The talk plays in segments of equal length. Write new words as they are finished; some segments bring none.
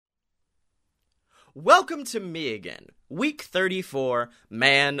Welcome to me again, week 34,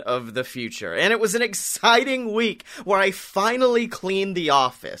 Man of the Future, and it was an exciting week where I finally cleaned the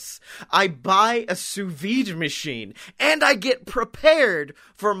office. I buy a sous vide machine, and I get prepared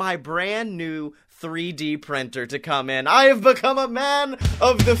for my brand new 3D printer to come in. I have become a man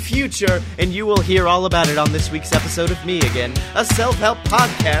of the future, and you will hear all about it on this week's episode of Me Again, a self-help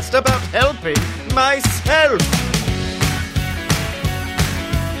podcast about helping myself.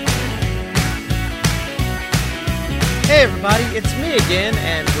 Hey everybody, it's me again,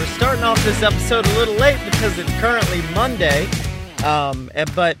 and we're starting off this episode a little late because it's currently Monday,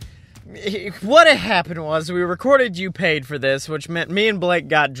 but what had happened was we recorded You Paid for This, which meant me and Blake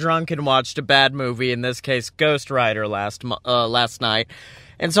got drunk and watched a bad movie, in this case Ghost Rider last night,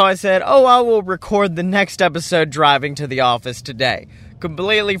 and so I said, I will record the next episode driving to the office today.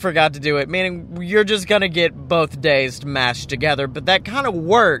 Completely forgot to do it, meaning you're just gonna get both days mashed together, but that kind of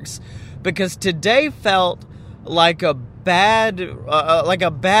works because today felt like a bad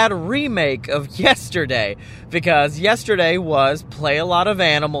remake of yesterday, because yesterday was play a lot of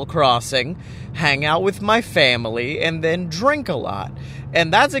Animal Crossing, hang out with my family, and then drink a lot.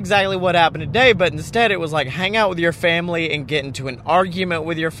 And that's exactly what happened today, but instead it was like hang out with your family and get into an argument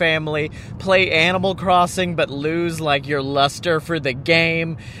with your family, play Animal Crossing but lose like your luster for the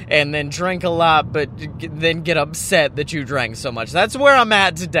game, and then drink a lot but then get upset that you drank so much. That's where I'm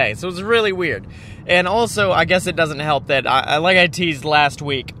at today, so it's really weird. And also, I guess it doesn't help that, like I teased last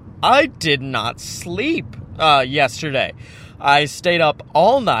week, I did not sleep yesterday. I stayed up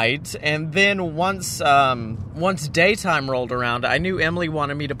all night, and then once daytime rolled around, I knew Emily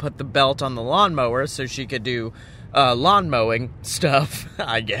wanted me to put the belt on the lawnmower so she could do lawn mowing stuff,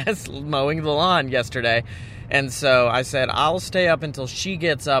 I guess, mowing the lawn yesterday. And so I said, I'll stay up until she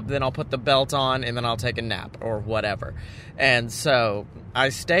gets up, then I'll put the belt on, and then I'll take a nap, or whatever. And so I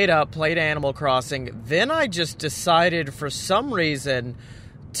stayed up, played Animal Crossing, then I just decided for some reason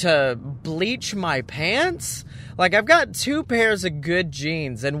to bleach my pants. Like, I've got 2 pairs of good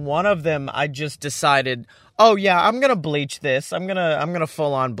jeans, and one of them I just decided, I'm gonna bleach this. I'm gonna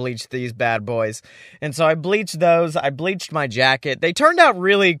full on bleach these bad boys. And so I bleached those. I bleached my jacket. They turned out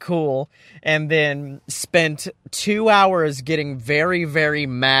really cool, and then spent 2 hours getting very, very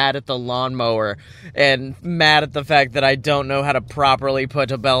mad at the lawnmower and mad at the fact that I don't know how to properly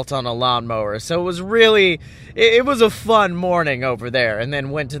put a belt on a lawnmower. So it was really, it was a fun morning over there, and then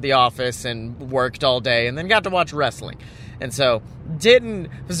went to the office and worked all day, and then got to watch wrestling. And so,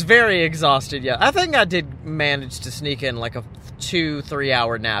 was very exhausted, yeah. I think I did manage to sneak in like a 2-3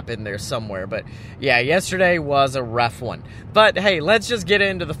 hour nap in there somewhere. But yeah, yesterday was a rough one. But hey, let's just get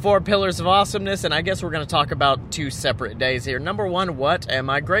into the 4 pillars of awesomeness, and I guess we're going to talk about 2 separate days here. Number 1, what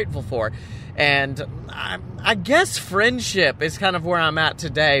am I grateful for? And I guess friendship is kind of where I'm at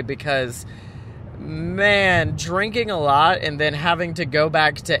today, because man, drinking a lot and then having to go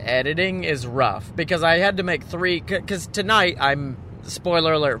back to editing is rough, because I had to make 3, because tonight,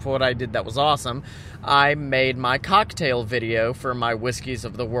 spoiler alert for what I did that was awesome, I made my cocktail video for my Whiskeys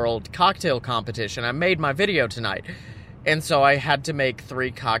of the World cocktail competition. I made my video tonight, and so I had to make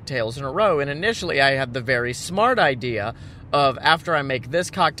 3 cocktails in a row, and initially I had the very smart idea of, after I make this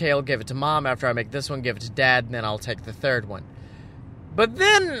cocktail, give it to Mom, after I make this one, give it to Dad, and then I'll take the 3rd one. But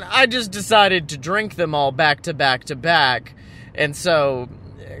then I just decided to drink them all back to back to back, and so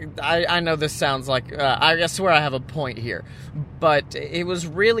I know this sounds like, I swear I have a point here, but it was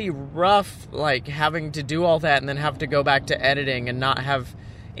really rough, like, having to do all that and then have to go back to editing and not have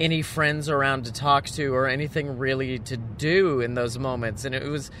any friends around to talk to or anything really to do in those moments. And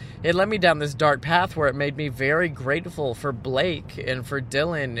it led me down this dark path where it made me very grateful for Blake and for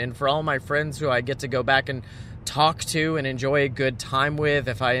Dylan and for all my friends who I get to go back and talk to and enjoy a good time with.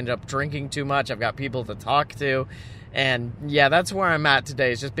 If I end up drinking too much, I've got people to talk to. And yeah, that's where I'm at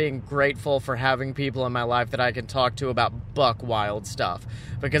today, is just being grateful for having people in my life that I can talk to about buck wild stuff.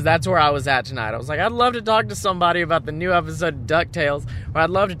 Because that's where I was at tonight. I was like, I'd love to talk to somebody about the new episode of DuckTales, or I'd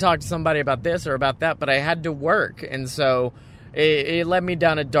love to talk to somebody about this or about that, but I had to work. And so it led me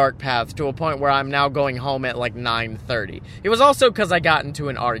down a dark path to a point where I'm now going home at like 9:30. It was also because I got into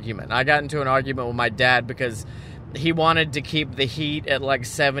an argument. I got into an argument with my dad because he wanted to keep the heat at like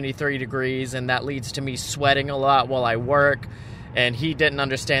 73 degrees, and that leads to me sweating a lot while I work. And he didn't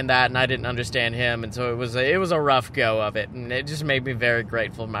understand that, and I didn't understand him, and so it was a rough go of it, and it just made me very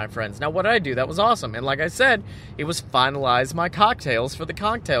grateful for my friends. Now, what did I do? That was awesome, and like I said, it was finalize my cocktails for the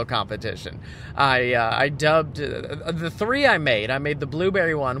cocktail competition. I dubbed the 3 I made the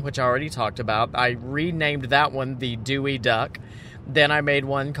blueberry one, which I already talked about. I renamed that one the Dewey Duck. Then I made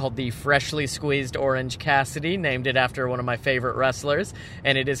one called the Freshly Squeezed Orange Cassidy, named it after one of my favorite wrestlers.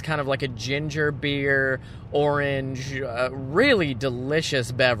 And it is kind of like a ginger beer, orange, really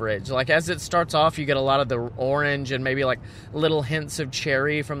delicious beverage. Like, as it starts off, you get a lot of the orange and maybe like little hints of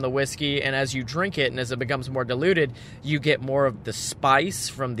cherry from the whiskey. And as you drink it and as it becomes more diluted, you get more of the spice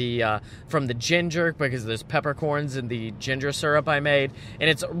from the ginger, because there's peppercorns in the ginger syrup I made. And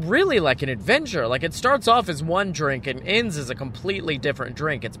it's really like an adventure. Like, it starts off as one drink and ends as a completely different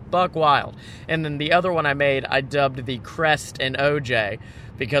drink. It's buck wild. And then the other one I made, I dubbed the Crest and OJ,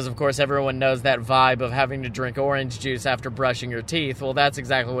 because of course everyone knows that vibe of having to drink orange juice after brushing your teeth. Well, that's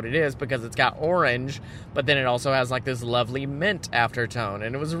exactly what it is, because it's got orange, but then it also has like this lovely mint aftertone,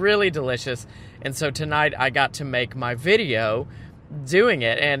 and it was really delicious. And so tonight I got to make my video doing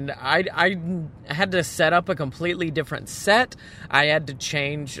it, and I had to set up a completely different set. I had to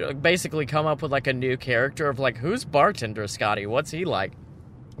change, basically come up with like a new character of like, who's bartender Scotty? What's he like?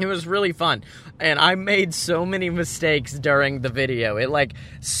 It was really fun, and I made so many mistakes during the video. It like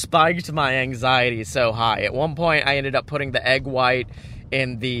spiked my anxiety so high. At one point, I ended up putting the egg white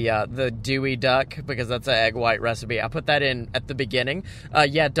in the Dewey Duck, because that's an egg white recipe. I put that in at the beginning.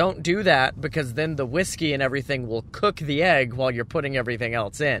 Yeah, don't do that, because then the whiskey and everything will cook the egg while you're putting everything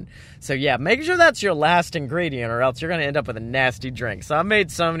else in. So yeah, make sure that's your last ingredient, or else you're going to end up with a nasty drink. So I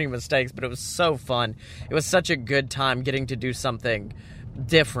made so many mistakes, but it was so fun. It was such a good time getting to do something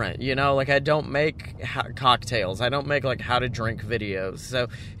different, you know? Like, I don't make cocktails. I don't make like how to drink videos. So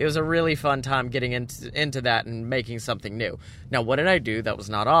it was a really fun time getting into that and making something new. Now, what did I do that was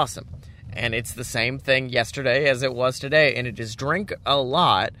not awesome? And it's the same thing yesterday as it was today, and it is drink a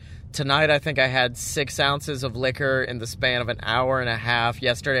lot. Tonight, I think I had 6 ounces of liquor in the span of an hour and a half.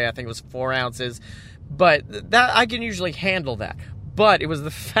 Yesterday, I think it was 4 ounces. But that I can usually handle that. But it was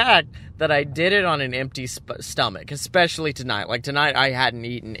the fact that I did it on an empty stomach, especially tonight. Like, tonight, I hadn't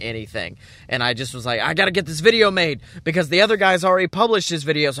eaten anything. And I just was like, I got to get this video made, because the other guy's already published his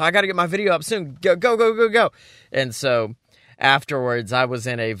video, so I got to get my video up soon. Go. And so afterwards, I was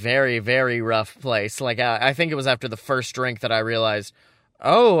in a very, very rough place. Like, I think it was after the first drink that I realized,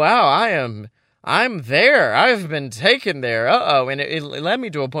 oh, wow, I'm there. I've been taken there. Uh-oh. And it led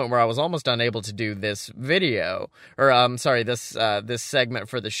me to a point where I was almost unable to do this video. Or, this segment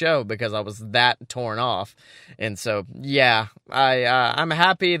for the show, because I was that torn off. And so, yeah, I'm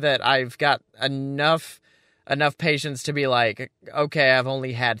happy that I've got enough patience to be like, okay, I've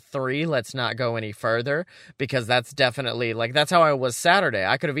only had 3, let's not go any further, because that's definitely, like, that's how I was Saturday.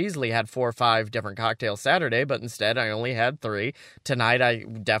 I could have easily had 4 or 5 different cocktails Saturday, but instead I only had 3. Tonight I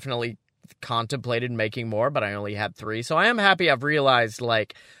definitely contemplated making more, but I only had 3. So I am happy I've realized,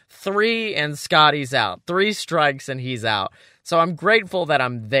 like, 3 and Scotty's out. 3 strikes and he's out. So I'm grateful that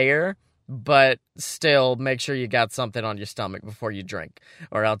I'm there, but still make sure you got something on your stomach before you drink,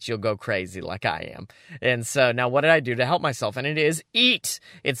 or else you'll go crazy like I am. And so now what did I do to help myself? And it is eat.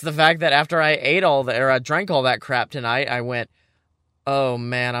 It's the fact that after I I drank all that crap tonight, I went, oh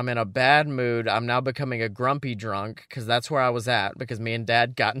man, I'm in a bad mood. I'm now becoming a grumpy drunk, because that's where I was at, because me and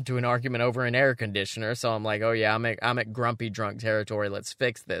Dad got into an argument over an air conditioner. So I'm like, oh yeah, I'm at grumpy drunk territory. Let's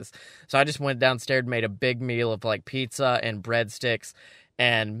fix this. So I just went downstairs, made a big meal of like pizza and breadsticks.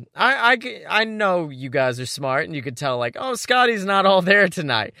 And I know you guys are smart, and you could tell, like, oh, Scotty's not all there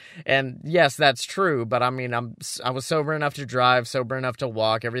tonight. And yes, that's true. But I mean, I was sober enough to drive, sober enough to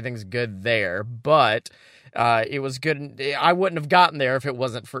walk. Everything's good there. But it was good. I wouldn't have gotten there if it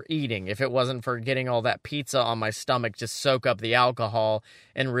wasn't for eating, if it wasn't for getting all that pizza on my stomach to soak up the alcohol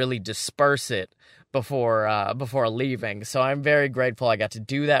and really disperse it before leaving. So I'm very grateful I got to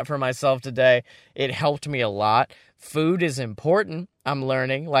do that for myself today. It helped me a lot. Food is important. I'm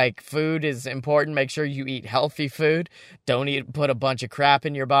learning, like, food is important. Make sure you eat healthy food. Don't put a bunch of crap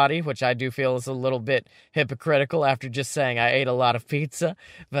in your body, which I do feel is a little bit hypocritical after just saying I ate a lot of pizza.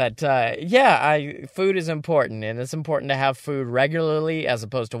 But food is important, and it's important to have food regularly, as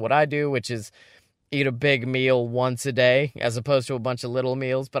opposed to what I do, which is eat a big meal once a day, as opposed to a bunch of little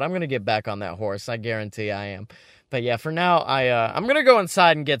meals. But I'm going to get back on that horse. I guarantee I am. But yeah, for now, I'm going to go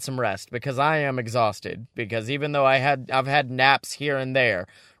inside and get some rest, because I am exhausted. Because even though I've had naps here and there,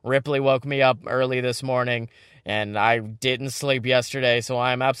 Ripley woke me up early this morning, and I didn't sleep yesterday, so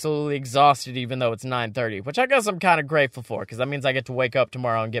I'm absolutely exhausted even though it's 9:30, which I guess I'm kind of grateful for, because that means I get to wake up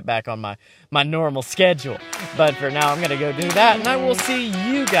tomorrow and get back on my normal schedule. But for now, I'm going to go do that, and I will see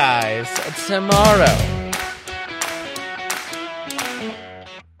you guys tomorrow.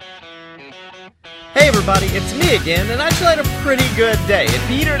 Hey everybody, it's me again, and I actually had a pretty good day. It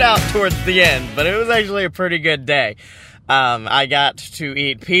petered out towards the end, but it was actually a pretty good day. I got to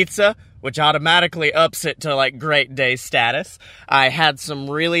eat pizza which automatically ups it to like great day status. I had some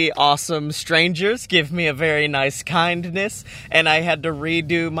really awesome strangers give me a very nice kindness, and I had to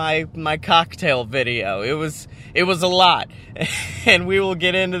redo my cocktail video. It was a lot, and we will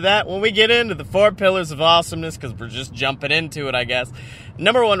get into that when we get into the 4 pillars of awesomeness, because we're just jumping into it, I guess.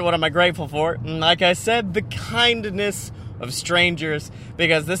 Number 1, what am I grateful for? Like I said, the kindness of strangers,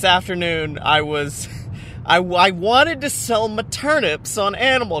 because this afternoon I wanted to sell my turnips on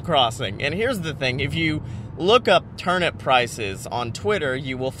Animal Crossing. And here's the thing, if you look up turnip prices on Twitter,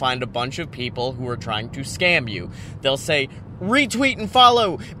 you will find a bunch of people who are trying to scam you. They'll say, retweet and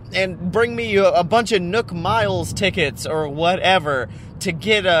follow and bring me a bunch of Nook Miles tickets or whatever to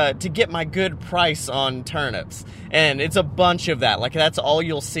get my good price on turnips. And it's a bunch of that. Like, that's all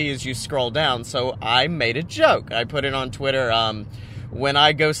you'll see as you scroll down. So I made a joke. I put it on Twitter, when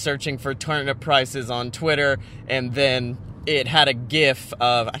I go searching for turnip prices on Twitter, and then it had a gif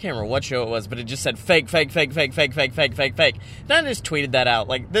of, I can't remember what show it was, but it just said fake, fake, fake, fake, fake, fake, fake, fake, fake. And I just tweeted that out.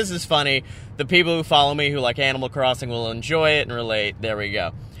 Like, this is funny. The people who follow me who like Animal Crossing will enjoy it and relate. There we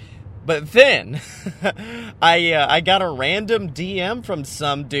go. But then, I got a random DM from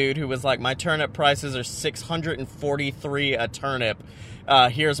some dude who was like, my turnip prices are $643 a turnip.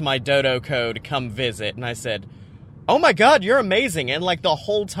 Here's my dodo code, come visit. And I said, oh my god, you're amazing. And like the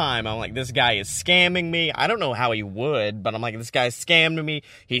whole time, I'm like, this guy is scamming me. I don't know how he would, but I'm like, this guy scammed me.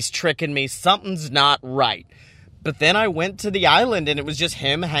 He's tricking me. Something's not right. But then I went to the island, and it was just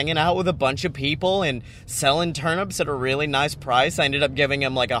him hanging out with a bunch of people and selling turnips at a really nice price. I ended up giving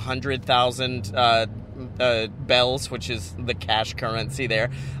him like 100,000 bells, which is the cash currency there.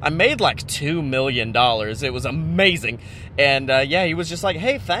 I made like $2 million. It was amazing. And yeah, he was just like,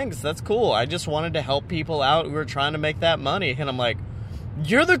 hey, thanks, that's cool. I just wanted to help people out who were trying to make that money. And I'm like,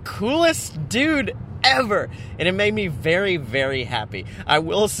 you're the coolest dude ever. And it made me very, very happy. I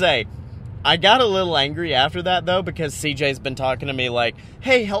will say, I got a little angry after that, though, because CJ's been talking to me like,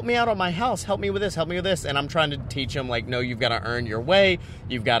 hey, help me out on my house. Help me with this. Help me with this. And I'm trying to teach him, like, no, you've got to earn your way.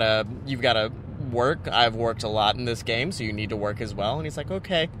 You've got to work. I've worked a lot in this game, so you need to work as well. And he's like,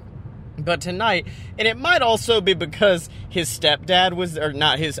 okay. But tonight, and it might also be because his stepdad was, or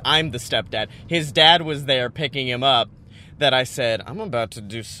not his, I'm the stepdad. His dad was there picking him up, that I said, I'm about to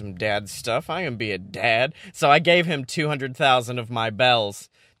do some dad stuff. I am be a dad. So I gave him 200,000 of my bells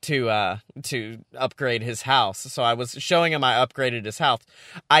to upgrade his house. So I was showing him I upgraded his house.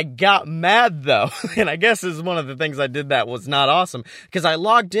 I got mad, though, and I guess this is one of the things I did that was not awesome, because I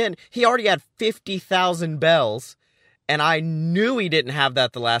logged in, he already had 50,000 bells, and I knew he didn't have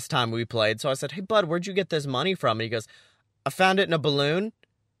that the last time we played. So I said, hey, bud, where'd you get this money from? And he goes, I found it in a balloon.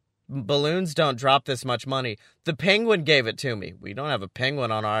 Balloons don't drop this much money. The penguin gave it to me. We don't have a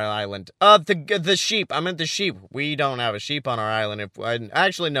penguin on our island. The sheep. I meant the sheep. We don't have a sheep on our island.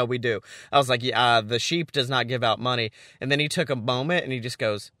 Actually, no, we do. I was like, yeah, the sheep does not give out money. And then he took a moment and he just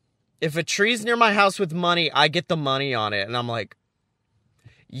goes, if a tree's near my house with money, I get the money on it. And I'm like,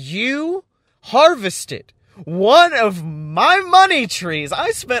 you harvested one of my money trees.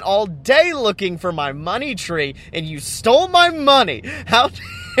 I spent all day looking for my money tree, and you stole my money. How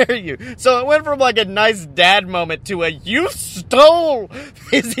dare you? So it went from like a nice dad moment to a you stole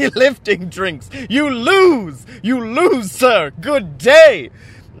fizzy lifting drinks. You lose, sir. Good day.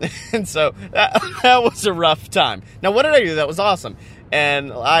 And so that was a rough time. Now, what did I do? That was awesome.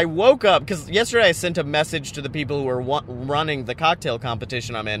 And I woke up, because yesterday I sent a message to the people who were running the cocktail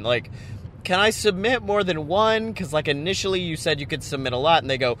competition I'm in, like, can I submit more than one? Because, like, initially you said you could submit a lot, and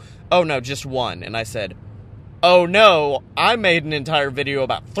they go, oh, no, just one. And I said, oh, no, I made an entire video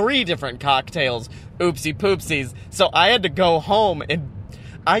about 3 different cocktails. Oopsie poopsies. So I had to go home, and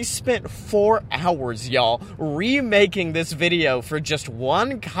I spent 4 hours, y'all, remaking this video for just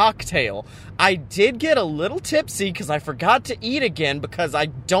one cocktail. I did get a little tipsy because I forgot to eat again because I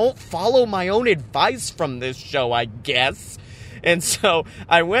don't follow my own advice from this show, I guess. And so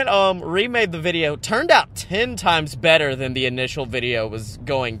I went remade the video. Turned out 10 times better than the initial video was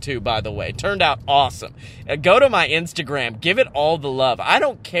going to, by the way. Turned out awesome. Go to my Instagram. Give it all the love. I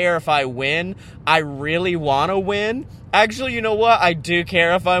don't care if I win. I really want to win. Actually, you know what? I do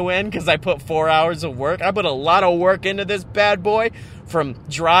care if I win because I put 4 hours of work. I put a lot of work into this bad boy. From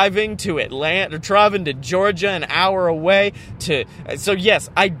driving to Atlanta, driving to Georgia, an hour away to... So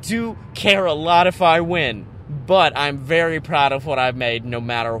yes, I do care a lot if I win. But I'm very proud of what I've made no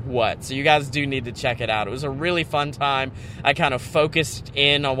matter what. So you guys do need to check it out. It was a really fun time. I kind of focused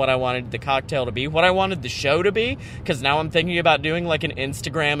in on what I wanted the cocktail to be, what I wanted the show to be, because now I'm thinking about doing like an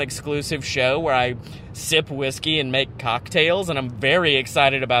Instagram exclusive show where I sip whiskey and make cocktails, and I'm very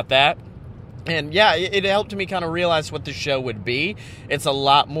excited about that. And yeah, it helped me kind of realize what the show would be. It's a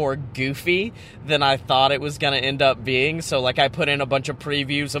lot more goofy than I thought it was going to end up being. So, like, I put in a bunch of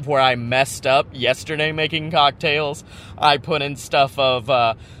previews of where I messed up yesterday making cocktails. I put in stuff of,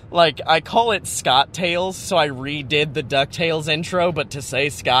 I call it Scott Tales. So I redid the DuckTales intro, but to say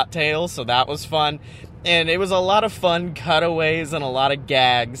Scott Tales. So that was fun. And it was a lot of fun cutaways and a lot of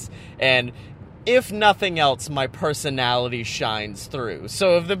gags. And if nothing else, my personality shines through.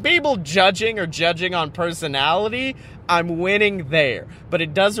 So if the people judging are judging on personality, I'm winning there. But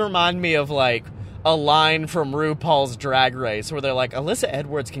it does remind me of, like, a line from RuPaul's Drag Race where they're like, Alyssa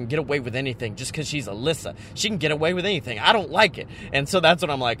Edwards can get away with anything just because she's Alyssa. She can get away with anything. I don't like it. And so that's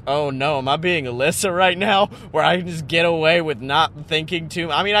when I'm like, oh no, am I being Alyssa right now? Where I can just get away with not thinking too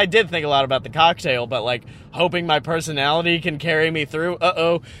much. I mean, I did think a lot about the cocktail, but, like, hoping my personality can carry me through.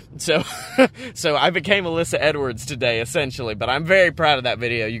 So I became Alyssa Edwards today, essentially. But I'm very proud of that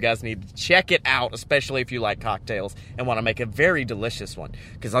video. You guys need to check it out, especially if you like cocktails and want to make a very delicious one.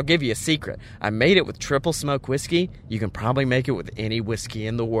 Because I'll give you a secret. I made it with triple smoke whiskey. You can probably make it with any whiskey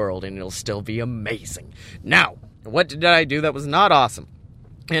in the world, and it'll still be amazing. Now, what did I do that was not awesome?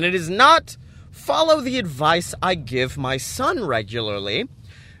 And it is not follow the advice I give my son regularly,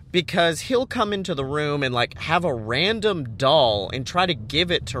 because he'll come into the room and, like, have a random doll and try to give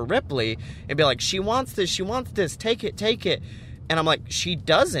it to Ripley and be like, she wants this, take it. And I'm like, she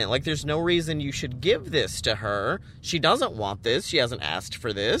doesn't. Like, there's no reason you should give this to her. She doesn't want this. She hasn't asked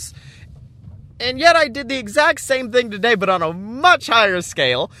for this. And yet I did the exact same thing today, but on a much higher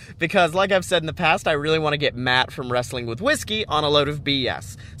scale, because like I've said in the past, I really want to get Matt from Wrestling with Whiskey on a load of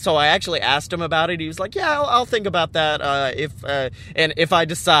BS. So I actually asked him about it. He was like, yeah, I'll think about that. And if I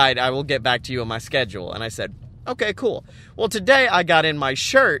decide, I will get back to you on my schedule. And I said, okay, cool. Well, today I got in my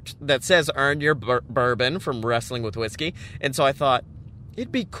shirt that says Earn Your Bourbon from Wrestling with Whiskey. And so I thought, it'd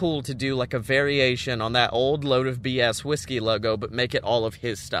be cool to do, like, a variation on that old Load of BS whiskey logo, but make it all of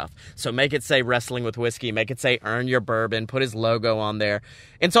his stuff. So make it say Wrestling with Whiskey, make it say Earn Your Bourbon, put his logo on there.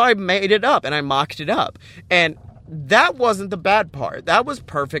 And so I made it up, and I mocked it up. And that wasn't the bad part. That was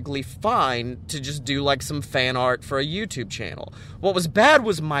perfectly fine to just do, like, some fan art for a YouTube channel. What was bad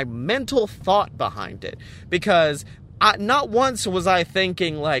was my mental thought behind it. Because not once was I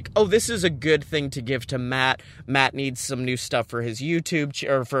thinking, like, oh, this is a good thing to give to Matt. Matt needs some new stuff for his YouTube,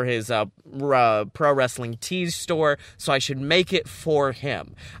 or for his Pro Wrestling Tees store, so I should make it for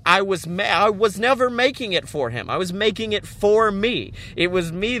him. I was never making it for him. I was making it for me. It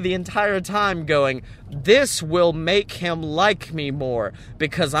was me the entire time going, this will make him like me more,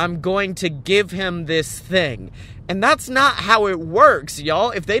 because I'm going to give him this thing. And that's not how it works,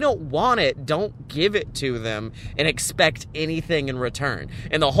 y'all. If they don't want it, don't give it to them and expect anything in return.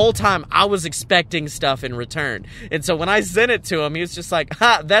 And the whole time, I was expecting stuff in return. And so when I sent it to him, he was just like,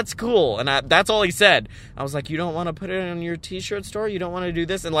 ha, that's cool. And that's all he said. I was like, you don't want to put it in your t-shirt store? You don't want to do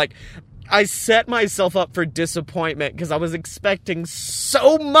this? And, like, I set myself up for disappointment because I was expecting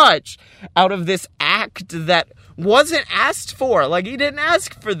so much out of this act that wasn't asked for. Like, he didn't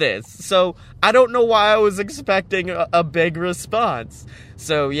ask for this. So I don't know why I was expecting a big response.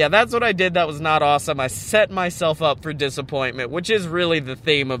 So yeah, that's what I did. That was not awesome. I set myself up for disappointment, which is really the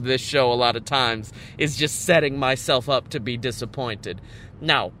theme of this show a lot of times, is just setting myself up to be disappointed.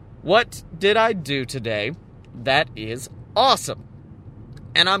 Now, what did I do today that is awesome?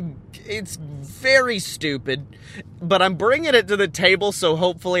 And it's very stupid, but I'm bringing it to the table, so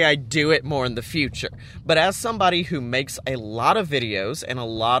hopefully I do it more in the future. But as somebody who makes a lot of videos and a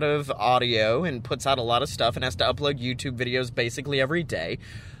lot of audio and puts out a lot of stuff and has to upload YouTube videos basically every day,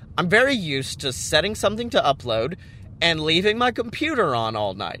 I'm very used to setting something to upload and leaving my computer on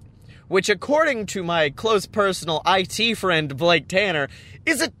all night, which, according to my close personal IT friend Blake Tanner,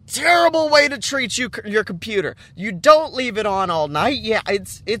 is a terrible way to treat your computer. You don't leave it on all night. Yeah,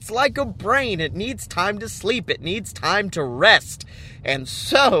 it's like a brain. It needs time to sleep. It needs time to rest. And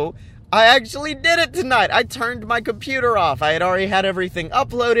so I actually did it tonight. I turned my computer off. I had already had everything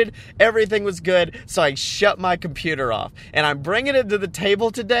uploaded. Everything was good, so I shut my computer off. And I'm bringing it to the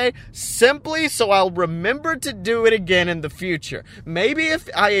table today simply so I'll remember to do it again in the future. Maybe if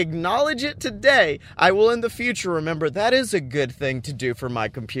I acknowledge it today, I will in the future remember that is a good thing to do for my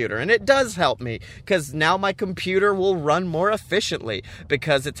computer. And it does help me, because now my computer will run more efficiently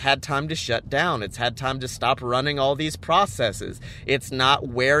because it's had time to shut down. It's had time to stop running all these processes. It's not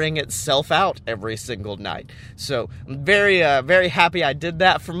wearing itself out every single night. So I'm very happy I did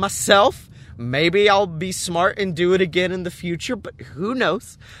that for myself. Maybe I'll be smart and do it again in the future, but who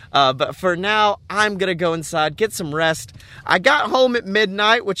knows? But for now, I'm gonna go inside, get some rest. I got home at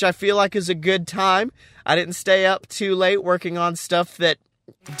midnight, which I feel like is a good time. I didn't stay up too late working on stuff that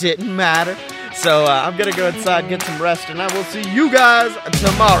Didn't matter. So I'm going to go inside, get some rest, and I will see you guys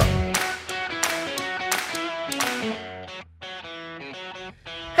tomorrow.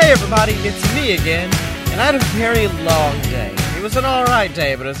 Hey everybody, it's me again, and I had a very long day. It was an alright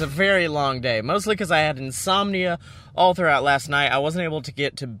day, but it was a very long day, mostly because I had insomnia all throughout last night. I wasn't able to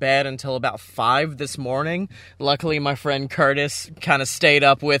get to bed until about 5 this morning. Luckily, my friend Curtis kind of stayed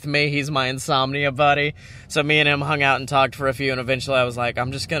up with me. He's my insomnia buddy. So me and him hung out and talked for a few, and eventually I was like,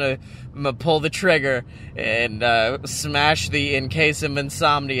 I'm just gonna pull the trigger and smash the in case of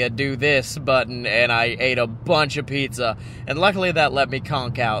insomnia, do this button, and I ate a bunch of pizza. And luckily that let me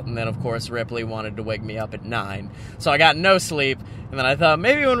conk out, and then of course Ripley wanted to wake me up at 9. So I got no sleep, and then I thought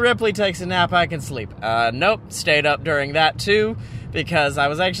maybe when Ripley takes a nap I can sleep. Nope, stayed up during that too, because I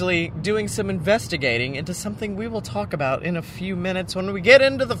was actually doing some investigating into something we will talk about in a few minutes when we get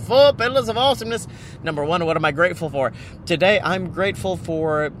into the full pillars of awesomeness. Number one, what am I grateful for? Today, I'm grateful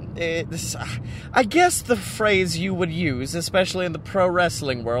for, I guess the phrase you would use, especially in the pro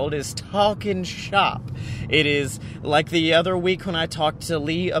wrestling world, is talking shop. It is like the other week when I talked to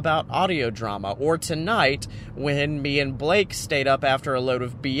Lee about audio drama, or tonight when me and Blake stayed up after a load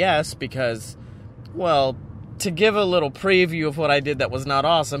of BS because, well, to give a little preview of what I did that was not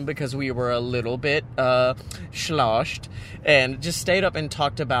awesome, because we were a little bit sloshed, and just stayed up and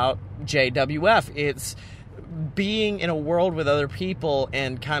talked about JWF. It's being in a world with other people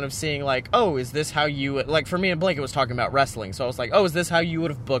and kind of seeing like, oh, is this how you, like for me and Blake, it was talking about wrestling. So I was like, oh, is this how you would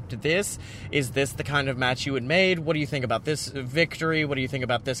have booked this? Is this the kind of match you would made? What do you think about this victory? What do you think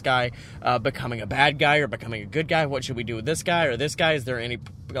about this guy becoming a bad guy or becoming a good guy? What should we do with this guy or this guy? Is there any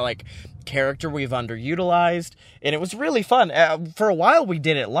like character we've underutilized? And it was really fun. For a while we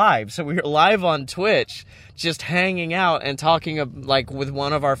did it live, so we were live on Twitch just hanging out and talking like with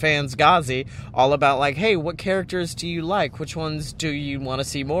one of our fans, Ghazi, all about like, hey, what characters do you like? Which ones do you want to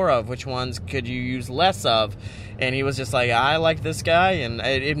see more of? Which ones could you use less of? And he was just like, I like this guy, and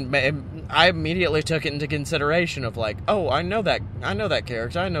I immediately took it into consideration of like, oh, I know that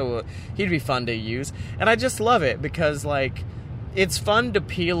character, I know he'd be fun to use. And I just love it because like, it's fun to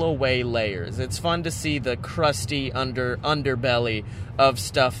peel away layers. It's fun to see the crusty underbelly of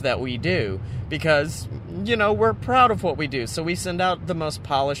stuff that we do, because, you know, we're proud of what we do, so we send out the most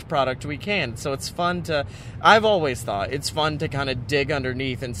polished product we can. So it's fun to, I've always thought, it's fun to kind of dig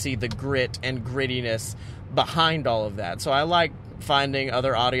underneath and see the grit and grittiness behind all of that. So I like finding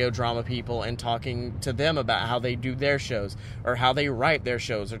other audio drama people and talking to them about how they do their shows or how they write their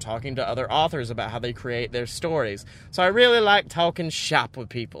shows, or talking to other authors about how they create their stories. So I really like talking shop with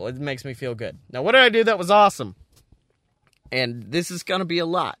people. It makes me feel good. Now, what did I do that was awesome? And this is going to be a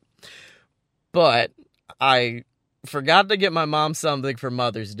lot. But I forgot to get my mom something for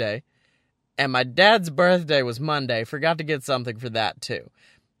Mother's Day. And my dad's birthday was Monday. Forgot to get something for that too.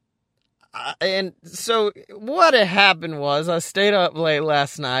 And so what had happened was I stayed up late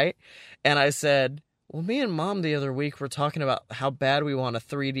last night, and I said, well, me and Mom the other week were talking about how bad we want a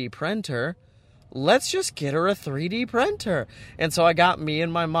 3D printer. Let's just get her a 3D printer. And so I got me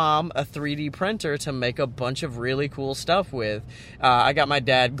and my mom a 3D printer to make a bunch of really cool stuff with. I got my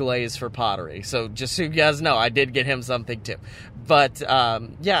dad glaze for pottery. So just so you guys know, I did get him something too. But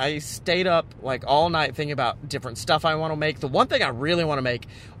yeah, I stayed up like all night thinking about different stuff I want to make. The one thing I really want to make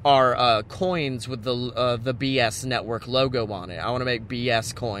are coins with the BS Network logo on it. I want to make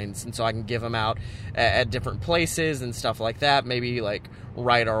BS coins, and so I can give them out at different places and stuff like that. Maybe like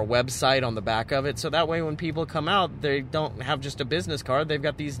write our website on the back of it, so that way when people come out, they don't have just a business card, they've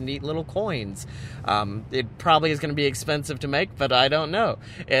got these neat little coins. It probably is going to be expensive to make, but I don't know.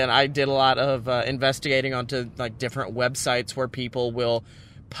 And I did a lot of investigating onto like different websites where people will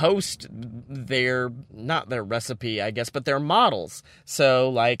post not their recipe, I guess, but their models. So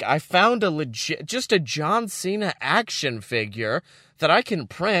like I found just a John Cena action figure that I can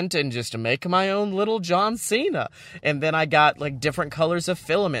print and just make my own little John Cena. And then I got like different colors of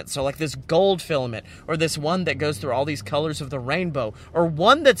filament. So like this gold filament, or this one that goes through all these colors of the rainbow, or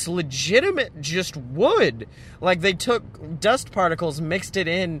one that's legitimate just wood. Like they took dust particles, mixed it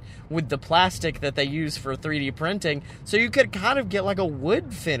in with the plastic that they use for 3D printing, so you could kind of get like a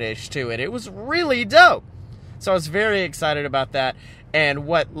wood finish to it. It was really dope. So I was very excited about that. And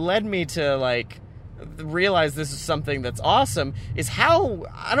what led me to like realize this is something that's awesome is how,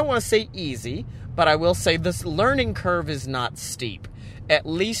 I don't want to say easy, but I will say this learning curve is not steep, at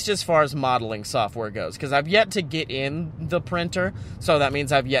least as far as modeling software goes, because I've yet to get in the printer, so that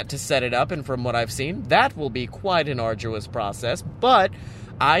means I've yet to set it up, and from what I've seen, that will be quite an arduous process. But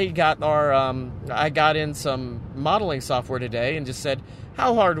I got in some modeling software today and just said,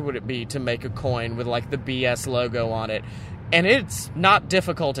 how hard would it be to make a coin with like the BS logo on it? And it's not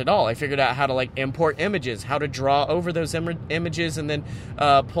difficult at all. I figured out how to like import images, how to draw over those images, and then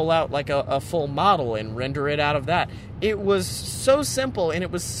pull out like a full model and render it out of that. It was so simple and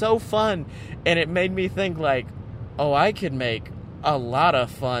it was so fun, and it made me think like, oh, I could make a lot of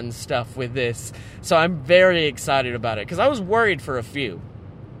fun stuff with this. So I'm very excited about it, because I was worried for a few.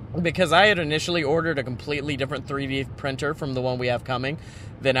 Because I had initially ordered a completely different 3D printer from the one we have coming.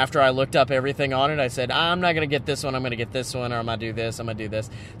 Then after I looked up everything on it, I said, I'm not going to get this one, I'm going to get this one, or I'm going to do this, I'm going to do this.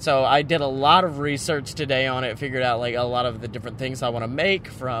 So I did a lot of research today on it, figured out like a lot of the different things I want to make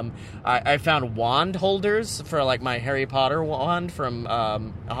from, I found wand holders for like my Harry Potter wand from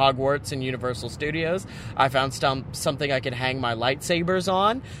Hogwarts and Universal Studios. I found something I could hang my lightsabers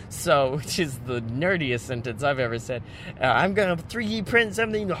on, so, which is the nerdiest sentence I've ever said. I'm going to 3D print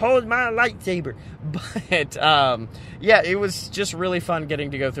something to hold my lightsaber. But, yeah, it was just really fun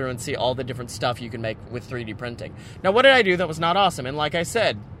getting to go through and see all the different stuff you can make with 3D printing. Now, what did I do that was not awesome? And like I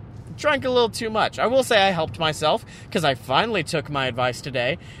said, drank a little too much. I will say I helped myself, because I finally took my advice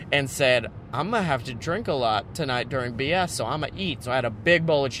today and said, I'm going to have to drink a lot tonight during BS, so I'm going to eat. So I had a big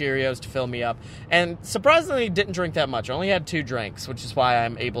bowl of Cheerios to fill me up, and surprisingly didn't drink that much. I only had 2 drinks, which is why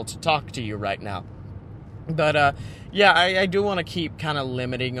I'm able to talk to you right now. But, yeah, I do want to keep kind of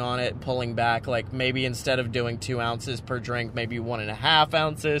limiting on it, pulling back, like maybe instead of doing 2 ounces per drink, maybe 1.5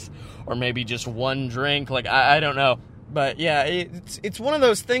 ounces, or maybe just 1 drink, like, I don't know. But, yeah, it's one of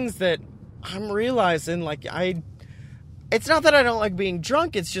those things that I'm realizing, like, it's not that I don't like being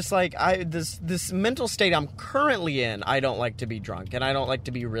drunk, it's just like, this mental state I'm currently in, I don't like to be drunk, and I don't like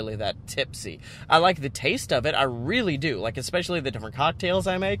to be really that tipsy. I like the taste of it, I really do, like, especially the different cocktails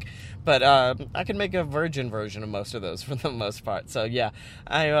I make, but, I can make a virgin version of most of those for the most part, so yeah,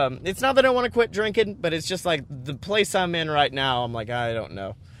 it's not that I want to quit drinking, but it's just like, the place I'm in right now, I'm like, I don't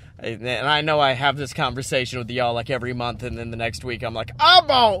know. And I know I have this conversation with y'all like every month, and then the next week I'm like, I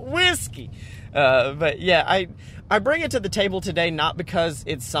bought whiskey! But yeah, I bring it to the table today not because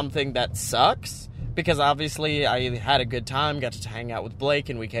it's something that sucks, because obviously I had a good time, got to hang out with Blake,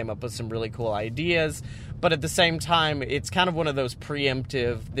 and we came up with some really cool ideas, but at the same time, it's kind of one of those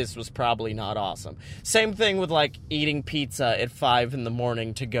preemptive, this was probably not awesome. Same thing with, like, eating pizza at 5 in the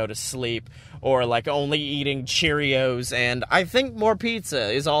morning to go to sleep, or, like, only eating Cheerios, and I think more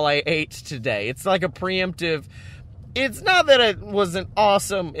pizza is all I ate today. It's like a preemptive, it's not that it wasn't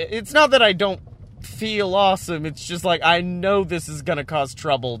awesome, it's not that I don't feel awesome, it's just like, I know this is gonna cause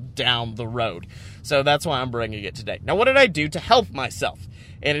trouble down the road. So that's why I'm bringing it today. Now, what did I do to help myself?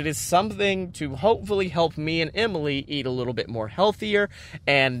 And it is something to hopefully help me and Emily eat a little bit more healthier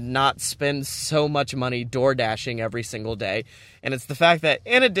and not spend so much money door dashing every single day. And it's the fact that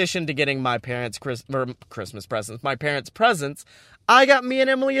in addition to getting my parents' Christmas presents, my parents' presents, I got me and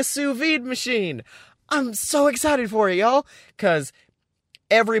Emily a sous vide machine. I'm so excited for it, y'all, because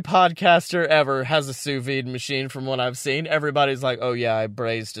every podcaster ever has a sous vide machine from what I've seen. Everybody's like, oh yeah, I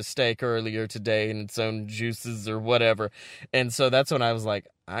braised a steak earlier today in its own juices or whatever. And so that's when I was like,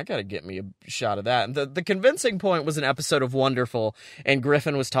 I gotta get me a shot of that. And the convincing point was an episode of Wonderful, and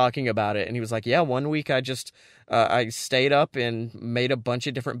Griffin was talking about it, and he was like, yeah, one week I just, I stayed up and made a bunch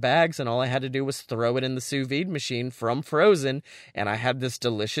of different bags, and all I had to do was throw it in the sous vide machine from frozen, and I had this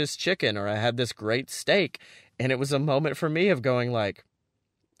delicious chicken, or I had this great steak. And it was a moment for me of going like,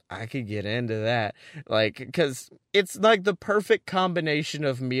 I could get into that, like, because it's like the perfect combination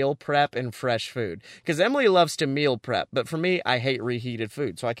of meal prep and fresh food, because Emily loves to meal prep, but for me, I hate reheated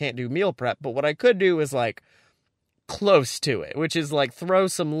food, so I can't do meal prep, but what I could do is, like, close to it, which is, like, throw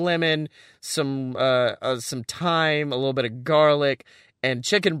some lemon, some thyme, a little bit of garlic, and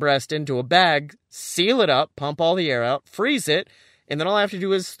chicken breast into a bag, seal it up, pump all the air out, freeze it, and then all I have to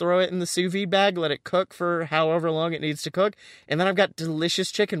do is throw it in the sous vide bag, let it cook for however long it needs to cook, and then I've got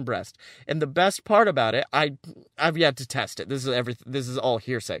delicious chicken breast. And the best part about it, I've yet to test it. This is all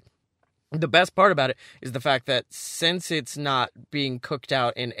hearsay. The best part about it is the fact that since it's not being cooked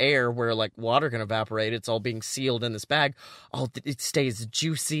out in air where, like, water can evaporate, it's all being sealed in this bag, it stays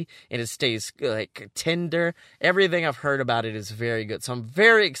juicy, and it stays, like, tender. Everything I've heard about it is very good, so I'm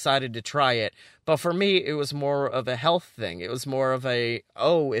very excited to try it. But for me, it was more of a health thing. It was more of a,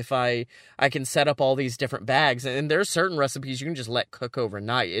 if I can set up all these different bags, and there's certain recipes you can just let cook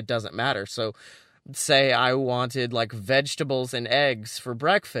overnight. It doesn't matter, so say I wanted, like, vegetables and eggs for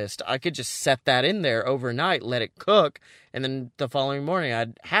breakfast, I could just set that in there overnight, let it cook, and then the following morning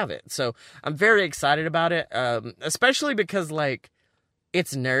I'd have it. So I'm very excited about it, especially because, like,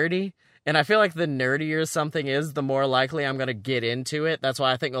 it's nerdy, And I feel like the nerdier something is, the more likely I'm going to get into it. That's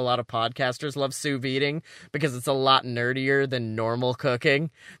why I think a lot of podcasters love sous videing, because it's a lot nerdier than normal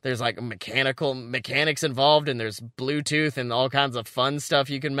cooking. There's like mechanics involved, and there's Bluetooth and all kinds of fun stuff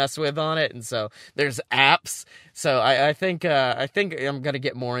you can mess with on it. And so there's apps. So I think I'm going to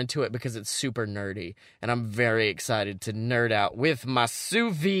get more into it because it's super nerdy. And I'm very excited to nerd out with my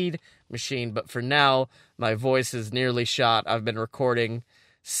sous vide machine. But for now, my voice is nearly shot. I've been recording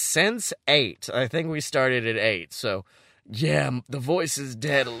since 8. I think we started at 8. So, yeah, the voice is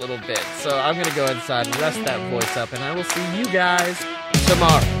dead a little bit. So I'm going to go inside and rest that voice up, and I will see you guys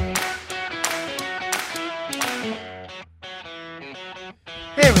tomorrow.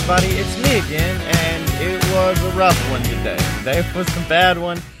 Hey everybody, it's me again, and it was a rough one today. Today was a bad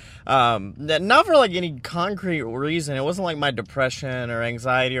one. Not for like any concrete reason. It wasn't like my depression or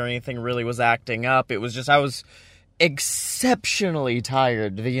anxiety or anything really was acting up. It was just I was exceptionally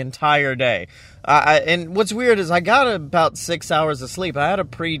tired the entire day. And what's weird is I got about 6 hours of sleep. I had a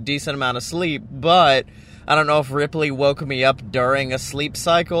pretty decent amount of sleep, but I don't know if Ripley woke me up during a sleep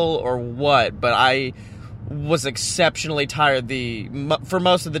cycle or what, but I was exceptionally tired for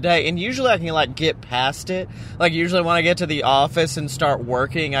most of the day, and usually I can like get past it. Like usually when I get to the office and start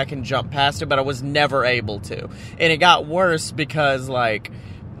working, I can jump past it, but I was never able to. And it got worse because like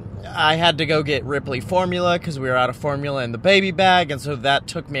I had to go get Ripley formula because we were out of formula in the baby bag, and so that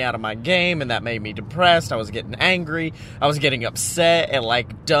took me out of my game, and that made me depressed. I was getting angry. I was getting upset at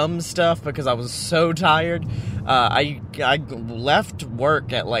like dumb stuff because I was so tired. I left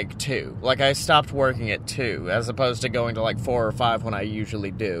work at like 2. Like I stopped working at 2 as opposed to going to like 4 or 5 when I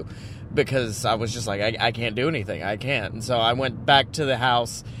usually do, because I was just like I can't do anything. I can't. And so I went back to the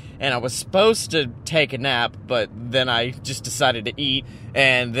house. And I was supposed to take a nap, but then I just decided to eat.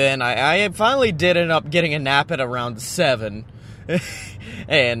 And then I finally did end up getting a nap at around 7.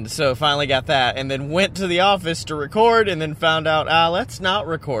 And so finally got that. And then went to the office to record, and then found out, let's not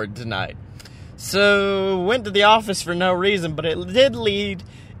record tonight. So went to the office for no reason, but it did lead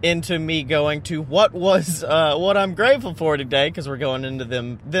into me going to what I'm grateful for today, because we're going into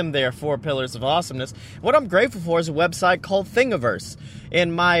them there 4 pillars of awesomeness. What I'm grateful for is a website called Thingiverse.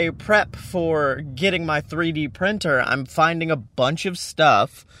 In my prep for getting my 3D printer, I'm finding a bunch of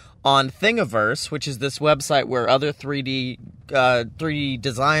stuff on Thingiverse, which is this website where other 3D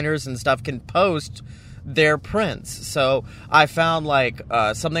designers and stuff can post their prints. So I found like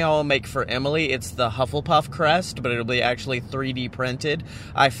something I will make for Emily. It's the Hufflepuff crest, but it'll be actually 3D printed.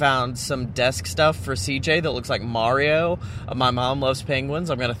 I found some desk stuff for CJ that looks like Mario. My mom loves penguins.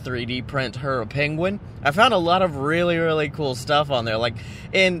 I'm gonna 3D print her a penguin. I found a lot of really, really cool stuff on there. Like,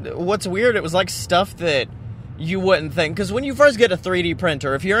 and what's weird, it was like stuff that you wouldn't think, because when you first get a 3D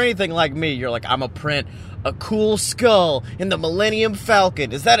printer, if you're anything like me, you're like, I'm gonna print a cool skull in the Millennium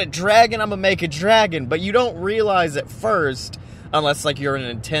Falcon. Is that a dragon? I'm gonna make a dragon. But you don't realize at first, unless like you're an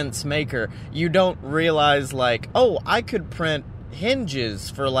intense maker, you don't realize like, oh, I could print hinges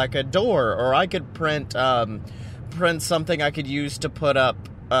for like a door, or I could print something I could use to put up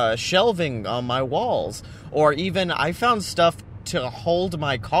shelving on my walls, or even I found stuff to hold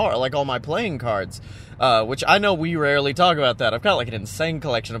my car, like all my playing cards, which I know we rarely talk about that. I've got like an insane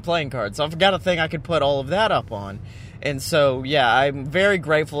collection of playing cards, so I've got a thing I could put all of that up on. And so, yeah, I'm very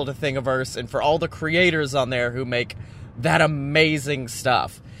grateful to Thingiverse and for all the creators on there who make that amazing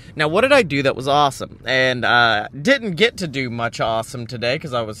stuff. Now, what did I do that was awesome? And didn't get to do much awesome today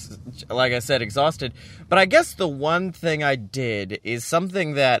because I was, like I said, exhausted. But I guess the one thing I did is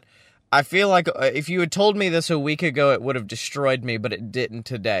something that I feel like if you had told me this a week ago, it would have destroyed me, but it didn't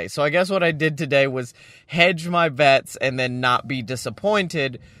today. So I guess what I did today was hedge my bets and then not be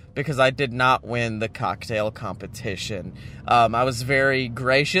disappointed because I did not win the cocktail competition. I was very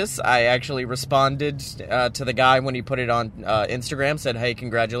gracious. I actually responded to the guy when he put it on Instagram, said, hey,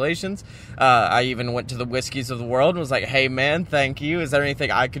 congratulations. I even went to the Whiskeys of the World and was like, hey, man, thank you. Is there anything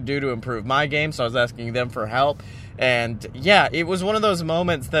I could do to improve my game? So I was asking them for help. And yeah, it was one of those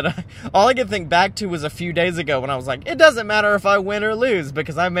moments that all I could think back to was a few days ago when I was like, it doesn't matter if I win or lose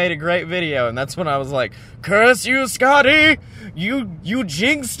because I made a great video. And that's when I was like, curse you, Scotty! You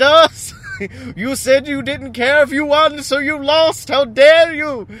jinxed us! You said you didn't care if you won, so you lost! How dare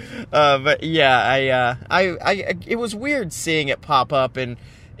you! But yeah, it was weird seeing it pop up, and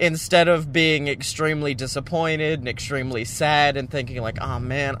instead of being extremely disappointed and extremely sad and thinking like, oh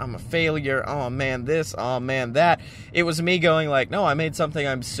man, I'm a failure, oh man this, oh man that, it was me going like, no, I made something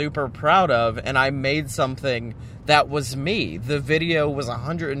I'm super proud of, and I made something that was me. The video was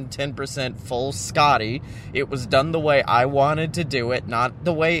 110% full Scotty. It was done the way I wanted to do it, not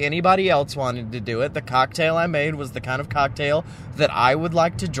the way anybody else wanted to do it. The cocktail I made was the kind of cocktail that I would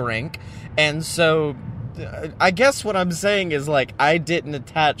like to drink. And so I guess what I'm saying is, like, I didn't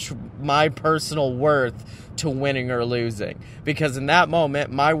attach my personal worth to winning or losing, because in that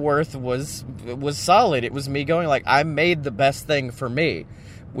moment my worth was solid. It was me going like, I made the best thing for me.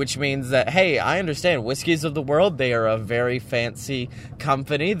 Which means that, hey, I understand Whiskeys of the World, they are a very fancy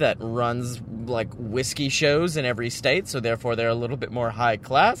company that runs, like, whiskey shows in every state, so therefore they're a little bit more high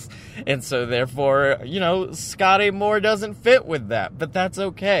class, and so therefore, you know, Scotty Moore doesn't fit with that, but that's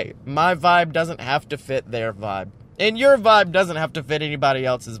okay. My vibe doesn't have to fit their vibe. And your vibe doesn't have to fit anybody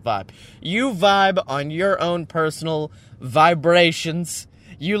else's vibe. You vibe on your own personal vibrations.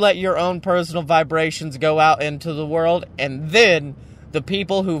 You let your own personal vibrations go out into the world, and then the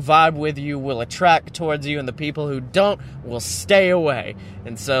people who vibe with you will attract towards you, and the people who don't will stay away.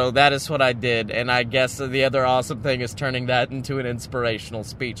 And so that is what I did, and I guess the other awesome thing is turning that into an inspirational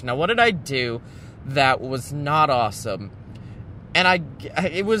speech. Now, what did I do that was not awesome? And I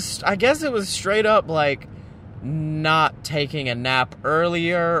guess it was straight up, like, not taking a nap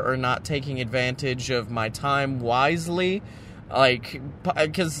earlier, or not taking advantage of my time wisely. Like,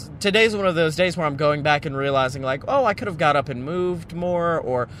 because today's one of those days where I'm going back and realizing, like, oh, I could have got up and moved more,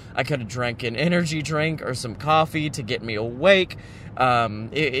 or I could have drank an energy drink or some coffee to get me awake.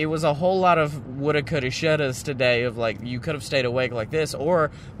 It was a whole lot of woulda, coulda, shouldas today of, like, you could have stayed awake like this,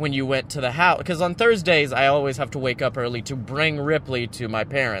 or when you went to the house, because on Thursdays, I always have to wake up early to bring Ripley to my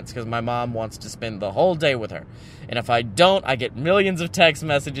parents, because my mom wants to spend the whole day with her. And if I don't, I get millions of text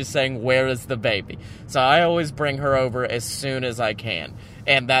messages saying, where is the baby? So I always bring her over as soon as I can.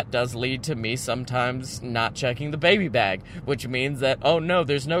 And that does lead to me sometimes not checking the baby bag, which means that, oh no,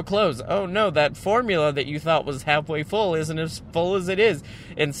 there's no clothes. Oh no, that formula that you thought was halfway full isn't as full as it is.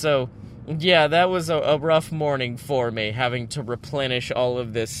 And so, yeah, that was a rough morning for me, having to replenish all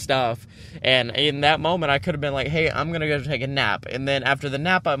of this stuff. And in that moment, I could have been like, hey, I'm going to go take a nap. And then after the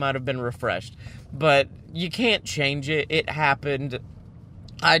nap, I might have been refreshed. But you can't change it. It happened.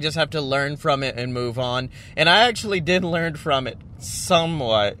 I just have to learn from it and move on. And I actually did learn from it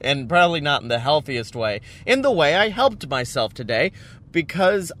somewhat, and probably not in the healthiest way, in the way I helped myself today,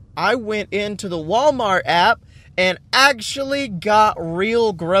 because I went into the Walmart app and actually got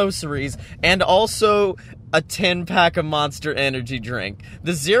real groceries, and also a 10-pack of Monster Energy drink.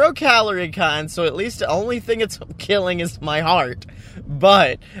 The 0-calorie kind, so at least the only thing it's killing is my heart.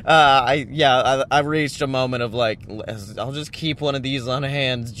 But, I reached a moment of, like, I'll just keep one of these on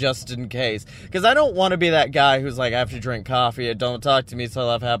hand just in case. Because I don't want to be that guy who's like, I have to drink coffee, and don't talk to me till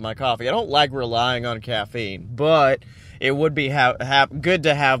I've had my coffee. I don't like relying on caffeine, but it would be good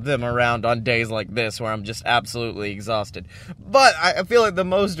to have them around on days like this where I'm just absolutely exhausted. But I feel like the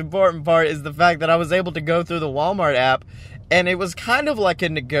most important part is the fact that I was able to go through the Walmart app, and it was kind of like a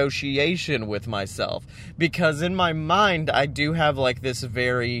negotiation with myself. Because in my mind, I do have like this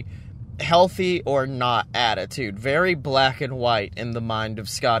very healthy or not attitude, very black and white in the mind of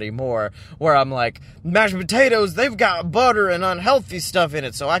Scotty Moore, where I'm like, mashed potatoes, they've got butter and unhealthy stuff in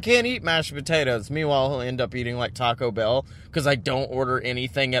it, so I can't eat mashed potatoes. Meanwhile, he'll end up eating like Taco Bell, because I don't order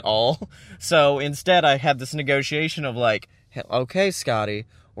anything at all. So instead, I had this negotiation of like, okay, Scotty,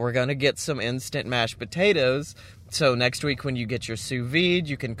 we're gonna get some instant mashed potatoes, so next week when you get your sous vide,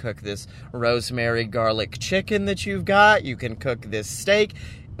 you can cook this rosemary garlic chicken that you've got, you can cook this steak,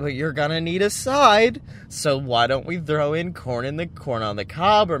 but you're gonna need a side, so why don't we throw in corn on the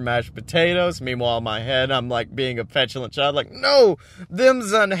cob or mashed potatoes? Meanwhile, in my head, I'm like being a petulant child, like, no,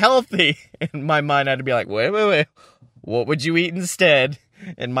 them's unhealthy. In my mind, I had to be like, wait, what would you eat instead?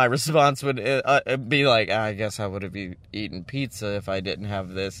 And my response would be like, I guess I would have eaten pizza if I didn't have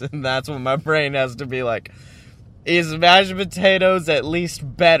this. And that's when my brain has to be like, is mashed potatoes at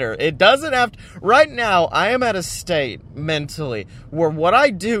least better? It doesn't have to. Right now, I am at a state mentally where what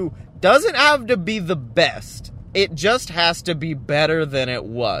I do doesn't have to be the best. It just has to be better than it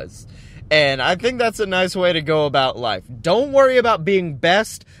was. And I think that's a nice way to go about life. Don't worry about being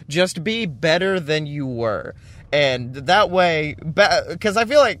best, just be better than you were. And that way, because I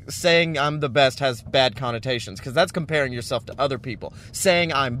feel like saying I'm the best has bad connotations, because that's comparing yourself to other people.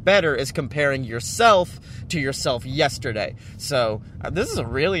 Saying I'm better is comparing yourself to yourself yesterday. So this is a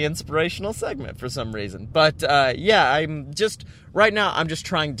really inspirational segment for some reason. But yeah, I'm just right now I'm just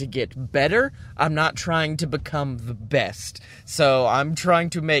trying to get better. I'm not trying to become the best. So I'm trying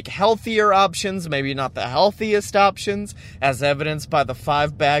to make healthier options, maybe not the healthiest options, as evidenced by the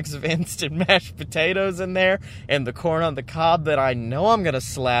 5 bags of instant mashed potatoes in there and the corn on the cob that I know I'm going to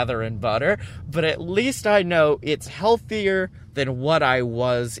slather in butter, but at least I know it's healthier than what I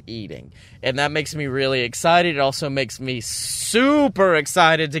was eating. And that makes me really excited. It also makes me super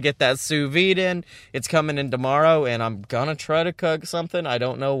excited to get that sous vide in. It's coming in tomorrow, and I'm gonna try to cook something. I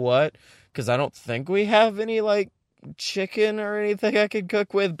don't know what, because I don't think we have any, chicken or anything I could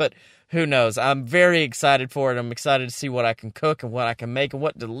cook with, but who knows. I'm very excited for it. I'm excited to see what I can cook and what I can make and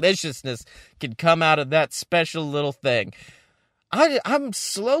what deliciousness can come out of that special little thing. I'm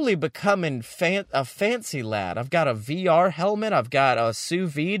slowly becoming a fancy lad. I've got a VR helmet. I've got a sous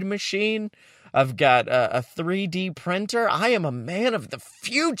vide machine. I've got a 3D printer. I am a man of the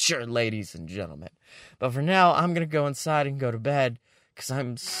future, ladies and gentlemen. But for now, I'm going to go inside and go to bed because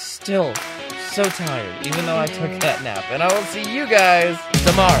I'm still so tired, even though I took that nap. And I will see you guys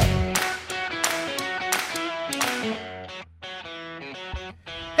tomorrow.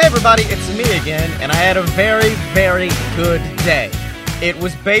 Hey everybody, it's me again, and I had a very, very good day. It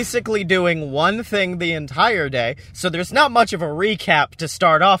was basically doing one thing the entire day, so there's not much of a recap to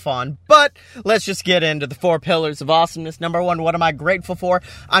start off on, but let's just get into the 4 pillars of awesomeness. Number 1, what am I grateful for?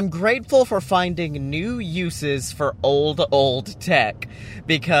 I'm grateful for finding new uses for old tech,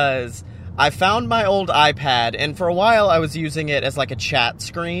 because I found my old iPad, and for a while I was using it as a chat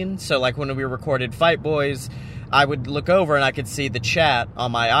screen, so when we recorded Fight Boys, I would look over and I could see the chat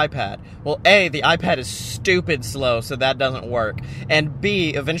on my iPad. Well, A, the iPad is stupid slow, so that doesn't work. And B,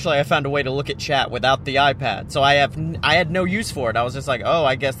 eventually I found a way to look at chat without the iPad. So I had no use for it. I was just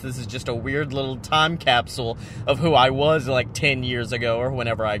I guess this is just a weird little time capsule of who I was 10 years ago or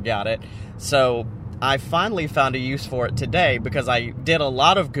whenever I got it. So I finally found a use for it today because I did a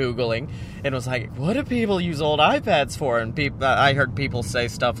lot of Googling and was what do people use old iPads for? And I heard people say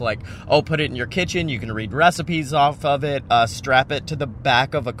stuff oh, put it in your kitchen, you can read recipes off of it, strap it to the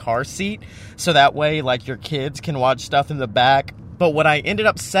back of a car seat, so that way, your kids can watch stuff in the back. But what I ended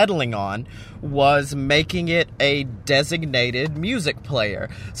up settling on was making it a designated music player.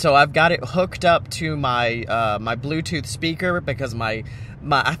 So I've got it hooked up to my my Bluetooth speaker because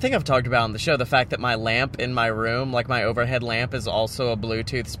I think I've talked about on the show the fact that my lamp in my room, my overhead lamp, is also a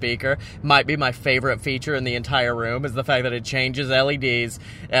Bluetooth speaker. Might be my favorite feature in the entire room is the fact that it changes LEDs,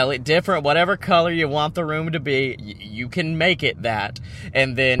 different, whatever color you want the room to be, you can make it that.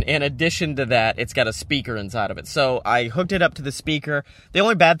 And then in addition to that, it's got a speaker inside of it. So I hooked it up to the speaker. The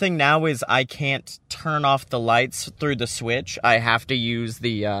only bad thing now is I can't turn off the lights through the switch. I have to use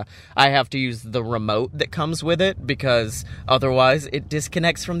the remote that comes with it because otherwise it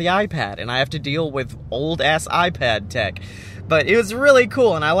disconnects from the iPad, and I have to deal with old-ass iPad tech. But it was really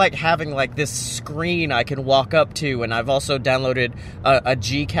cool, and I like having, this screen I can walk up to, and I've also downloaded a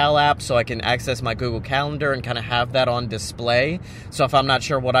GCal app so I can access my Google Calendar and kind of have that on display. So if I'm not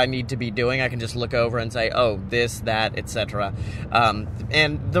sure what I need to be doing, I can just look over and say, oh, this, that, etc.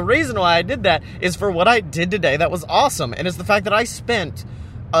 And the reason why I did that is for what I did today that was awesome, and it's the fact that I spent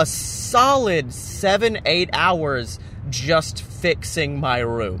a solid 7-8 hours just fixing my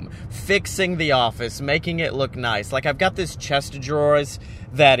room, fixing the office, making it look nice. I've got this chest of drawers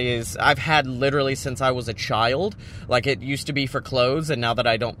that I've had literally since I was a child. It used to be for clothes, and now that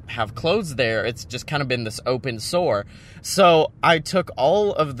I don't have clothes there, it's just kind of been this open sore. So I took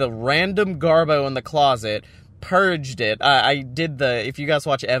all of the random garbo in the closet, purged it. I did if you guys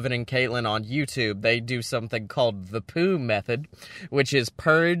watch Evan and Caitlin on YouTube, they do something called the poo method, which is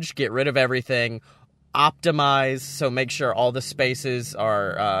purge, get rid of everything, optimize, so make sure all the spaces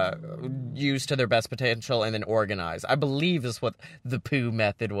are used to their best potential, and then organize. I believe is what the poo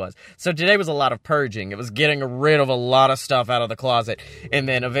method was. So today was a lot of purging. It was getting rid of a lot of stuff out of the closet, and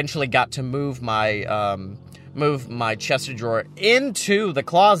then eventually got to move my chest of drawer into the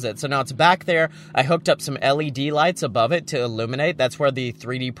closet. So now it's back there. I hooked up some LED lights above it to illuminate. That's where the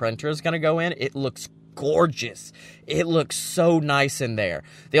 3D printer is going to go in. It looks gorgeous. It looks so nice in there.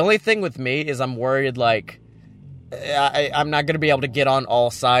 The only thing with me is I'm worried I'm not going to be able to get on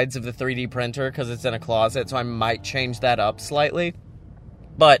all sides of the 3D printer because it's in a closet, so I might change that up slightly.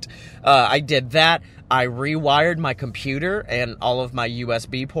 But I did that. I rewired my computer and all of my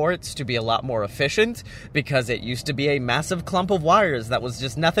USB ports to be a lot more efficient because it used to be a massive clump of wires that was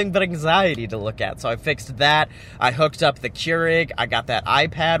just nothing but anxiety to look at. So I fixed that. I hooked up the Keurig. I got that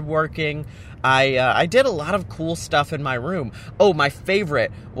iPad working. I did a lot of cool stuff in my room. Oh, my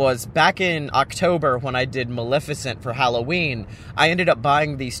favorite was back in October when I did Maleficent for Halloween. I ended up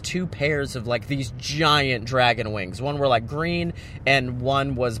buying these 2 pairs of like these giant dragon wings. One were like green and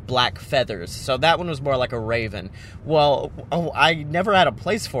one was black feathers. So that one was more like a raven. Well, I never had a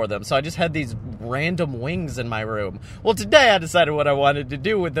place for them, so I just had these random wings in my room. Well, today I decided what I wanted to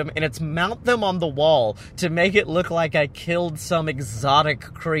do with them, and it's mount them on the wall to make it look like I killed some exotic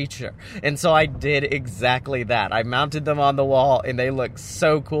creature. And so I did exactly that. I mounted them on the wall, and they look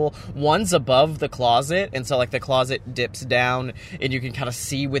so cool. One's above the closet, and so like the closet dips down, and you can kind of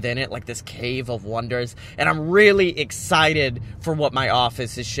see within it like this cave of wonders. And I'm really excited for what my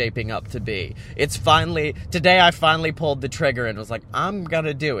office is shaping up to be. Today I finally pulled the trigger and was like, I'm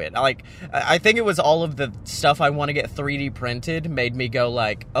gonna do it. Like, I think it was all of the stuff I want to get 3D printed made me go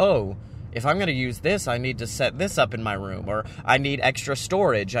like, oh, if I'm going to use this, I need to set this up in my room, or I need extra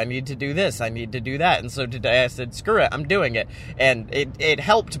storage, I need to do this, I need to do that. And so today I said, screw it, I'm doing it. And it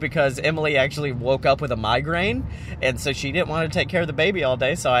helped because Emily actually woke up with a migraine, and so she didn't want to take care of the baby all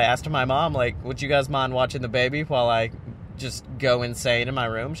day. So I asked my mom, like, would you guys mind watching the baby while I just go insane in my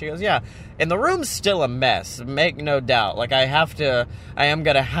room? She goes, yeah. And the room's still a mess, make no doubt. Like, I am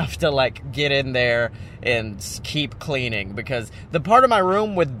gonna have to like get in there and keep cleaning, because the part of my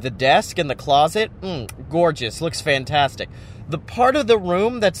room with the desk and the closet, gorgeous, looks fantastic. The part of the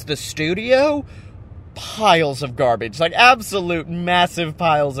room that's the studio, piles of garbage, like absolute massive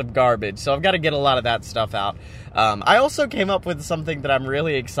piles of garbage. So I've got to get a lot of that stuff out. I also came up with something that I'm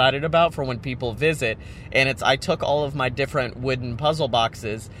really excited about for when people visit, and I took all of my different wooden puzzle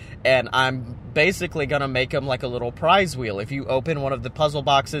boxes, and I'm basically gonna make them like a little prize wheel. If you open one of the puzzle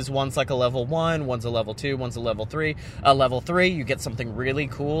boxes, one's like a level 1, one's a level 2, one's a level 3. Level 3, you get something really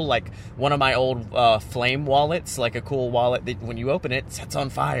cool, like one of my old flame wallets, like a cool wallet that when you open it, sets on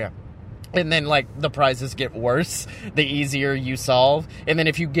fire. And then, like, the prizes get worse the easier you solve. And then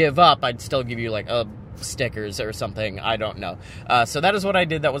if you give up, I'd still give you, like, stickers or something. I don't know. So that is what I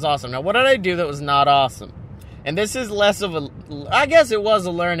did that was awesome. Now, what did I do that was not awesome? And this is less of I guess it was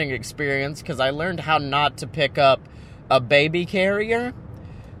a learning experience, because I learned how not to pick up a baby carrier.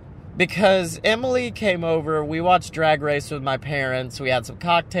 Because Emily came over, we watched Drag Race with my parents, we had some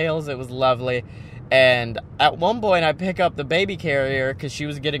cocktails, it was lovely. And at one point, I pick up the baby carrier because she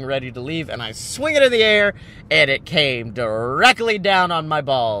was getting ready to leave, and I swing it in the air, and it came directly down on my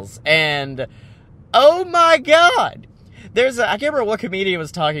balls. And, oh my God! I can't remember what comedian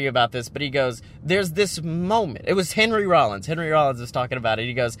was talking about this, but he goes, there's this moment. It was Henry Rollins. Henry Rollins was talking about it.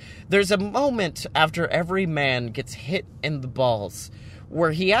 He goes, there's a moment after every man gets hit in the balls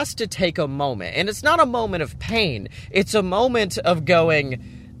where he has to take a moment. And it's not a moment of pain. It's a moment of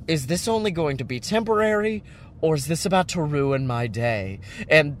going, is this only going to be temporary, or is this about to ruin my day?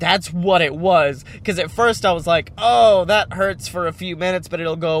 And that's what it was. Because at first I was like, oh, that hurts for a few minutes, but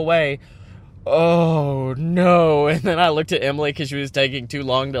it'll go away. Oh, no. And then I looked at Emily because she was taking too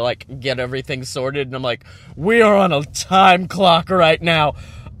long to, like, get everything sorted. And I'm like, we are on a time clock right now.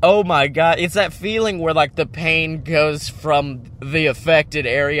 Oh my God, it's that feeling where like the pain goes from the affected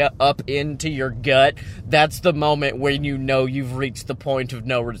area up into your gut. That's the moment when you know you've reached the point of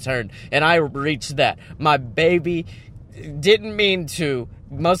no return. And I reached that. My baby didn't mean to,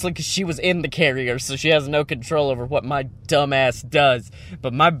 mostly because she was in the carrier, so she has no control over what my dumb ass does.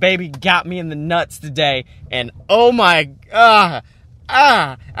 But my baby got me in the nuts today, and oh my,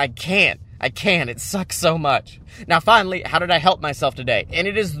 I can't. It sucks so much. Now, finally, how did I help myself today? And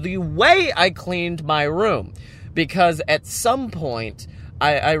it is the way I cleaned my room. Because at some point,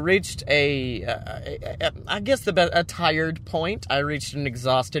 I reached a tired point. I reached an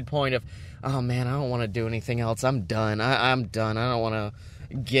exhausted point of, oh man, I don't want to do anything else. I'm done. I'm done. I don't want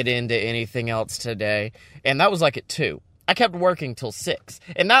to get into anything else today. And that was like at 2. I kept working till 6.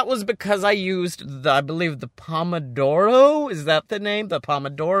 And that was because I used, I believe, the Pomodoro. Is that the name? The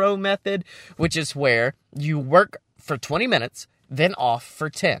Pomodoro method, which is where you work for 20 minutes, then off for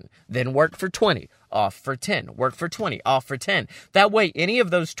 10. Then work for 20, off for 10. Work for 20, off for 10. That way, any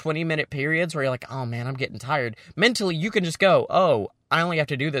of those 20-minute periods where you're like, oh man, I'm getting tired, mentally you can just go, oh, I only have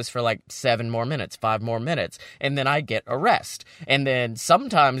to do this for like 7 more minutes, 5 more minutes, and then I get a rest. And then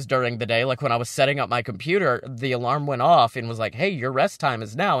sometimes during the day, like when I was setting up my computer, the alarm went off and was like, hey, your rest time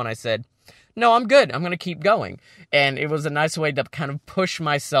is now. And I said, no, I'm good. I'm going to keep going. And it was a nice way to kind of push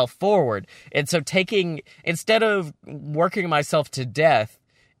myself forward. And so instead of working myself to death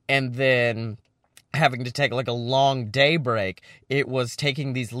and then having to take like a long day break, it was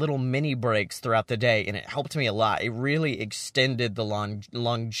taking these little mini breaks throughout the day, and it helped me a lot. It really extended the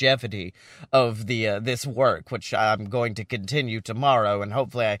longevity of the this work, which I'm going to continue tomorrow, and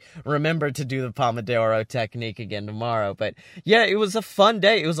hopefully I remember to do the Pomodoro technique again tomorrow. But yeah, it was a fun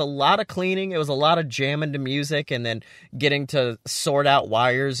day. It was a lot of cleaning. It was a lot of jamming to music, and then getting to sort out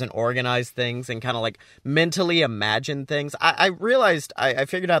wires and organize things and kind of like mentally imagine things. I realized I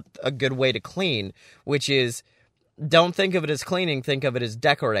figured out a good way to clean, which is, don't think of it as cleaning, think of it as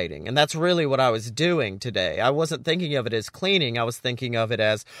decorating. And that's really what I was doing today. I wasn't thinking of it as cleaning. I was thinking of it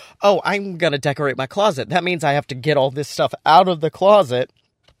as, oh, I'm going to decorate my closet. That means I have to get all this stuff out of the closet,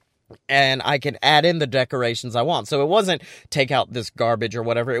 and I can add in the decorations I want. So it wasn't take out this garbage or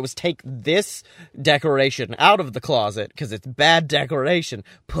whatever. It was take this decoration out of the closet because it's bad decoration,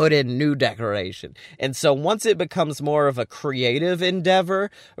 put in new decoration. And so once it becomes more of a creative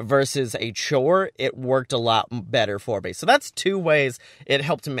endeavor versus a chore, it worked a lot better for me. So that's two ways it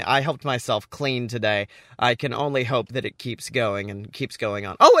helped me. I helped myself clean today. I can only hope that it keeps going and keeps going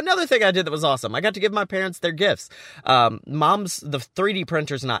on. Oh, another thing I did that was awesome. I got to give my parents their gifts. Mom's, the 3D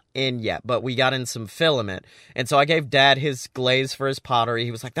printer's not in yet, but we got in some filament, and so I gave Dad his glaze for his pottery.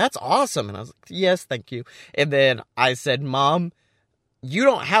 He was like, that's awesome, and I was like, yes, thank you. And then I said, Mom, you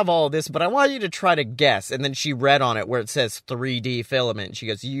don't have all of this, but I want you to try to guess. And then she read on it where it says 3D filament, and she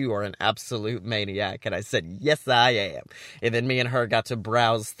goes, you are an absolute maniac. And I said, yes, I am. And then me and her got to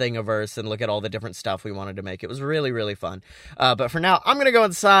browse Thingiverse and look at all the different stuff we wanted to make. It was really, really fun. But for now, I'm going to go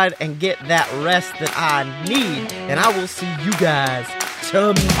inside and get that rest that I need, and I will see you guys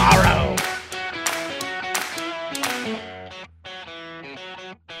tomorrow.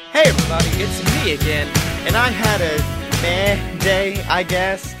 Hey everybody, it's me again, and I had a meh day, I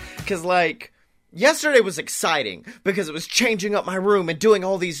guess, because like, yesterday was exciting, because it was changing up my room and doing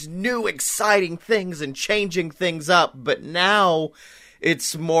all these new exciting things and changing things up, but now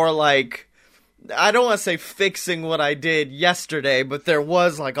it's more like, I don't want to say fixing what I did yesterday, but there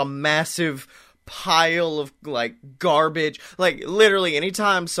was like a massive pile of like garbage. Like literally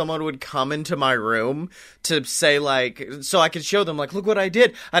anytime someone would come into my room to say like, so I could show them like, look what I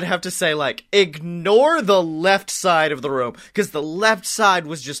did, I'd have to say like, ignore the left side of the room, because the left side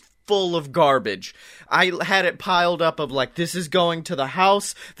was just full of garbage. I had it piled up of like, this is going to the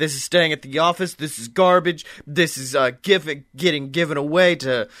house, this is staying at the office, this is garbage, this is getting given away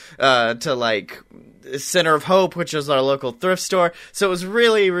to like Center of Hope, which is our local thrift store. So it was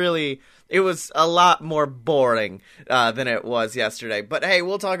really, it was a lot more boring than it was yesterday. But hey,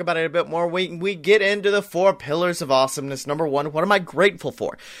 we'll talk about it a bit more. We get into the 4 pillars of awesomeness. Number 1, what am I grateful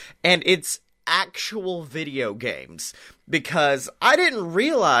for? And it's actual video games. Because I didn't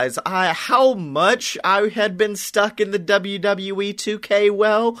realize how much I had been stuck in the WWE 2K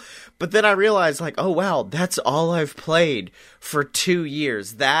well. But then I realized like, oh wow, that's all I've played for 2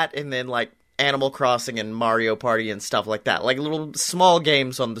 years. That and then like Animal Crossing and Mario Party and stuff like that. Like little small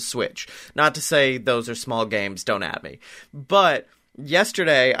games on the Switch. Not to say those are small games, don't at me. But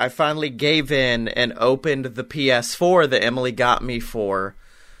yesterday, I finally gave in and opened the PS4 that Emily got me for...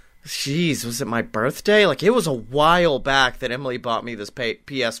 Jeez, was it my birthday? Like, it was a while back that Emily bought me this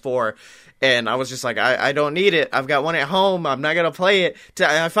PS4. And I was just like, I don't need it. I've got one at home. I'm not going to play it.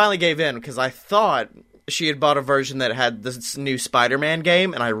 I finally gave in because I thought she had bought a version that had this new Spider-Man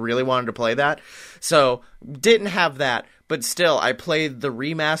game, and I really wanted to play that. So, didn't have that, but still, I played the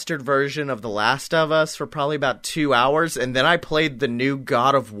remastered version of The Last of Us for probably about 2 hours, and then I played the new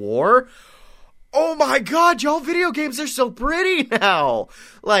God of War. Oh my god, y'all, video games are so pretty now!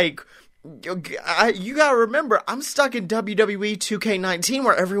 Like, you gotta remember, I'm stuck in WWE 2K19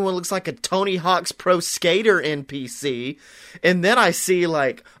 where everyone looks like a Tony Hawk's Pro Skater NPC, and then I see,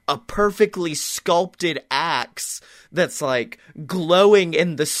 like, a perfectly sculpted axe that's, like, glowing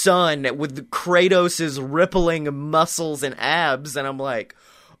in the sun with Kratos' rippling muscles and abs, and I'm like,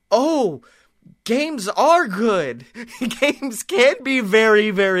 oh, games are good. Games can be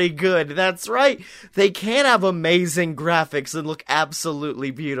very, very good. That's right. They can have amazing graphics and look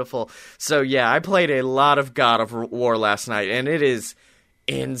absolutely beautiful. So yeah, I played a lot of God of War last night, and it is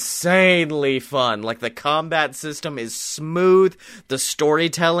insanely fun. Like, the combat system is smooth, the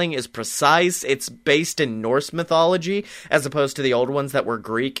storytelling is precise, it's based in Norse mythology as opposed to the old ones that were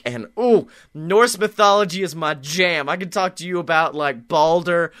Greek, and ooh, Norse mythology is my jam. I could talk to you about like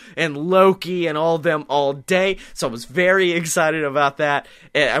Balder and Loki and all them all day, so I was very excited about that.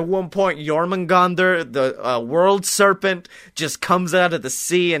 At one point, Jormungandr, the world serpent, just comes out of the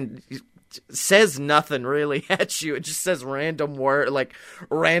sea and says nothing really at you. It just says random word, like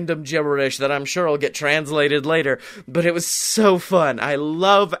random gibberish that I'm sure will get translated later. But it was so fun. I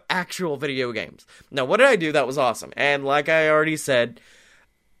love actual video games. Now, what did I do that was awesome? And like I already said,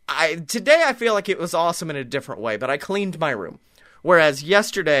 today I feel like it was awesome in a different way, but I cleaned my room. Whereas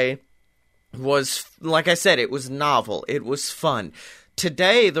yesterday was, like I said, it was novel. It was fun.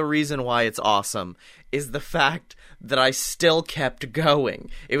 Today, the reason why it's awesome is the fact that I still kept going.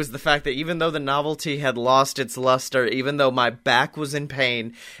 It was the fact that even though the novelty had lost its luster, even though my back was in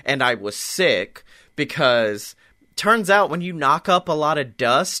pain and I was sick, because turns out when you knock up a lot of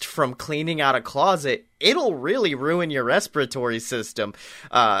dust from cleaning out a closet, it'll really ruin your respiratory system.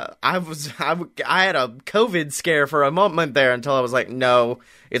 I had a COVID scare for a moment there until I was like, no,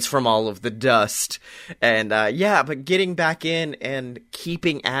 it's from all of the dust. And but getting back in and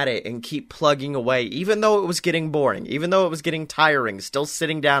keeping at it and keep plugging away, even though it was getting boring, even though it was getting tiring, still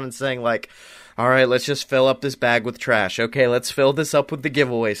sitting down and saying like, all right, let's just fill up this bag with trash. Okay, let's fill this up with the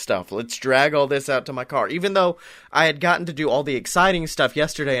giveaway stuff. Let's drag all this out to my car. Even though I had gotten to do all the exciting stuff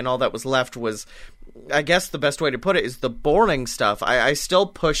yesterday and all that was left was, I guess the best way to put it is the boring stuff. I still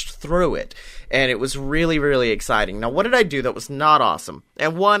pushed through it, and it was really, really exciting. Now, what did I do that was not awesome?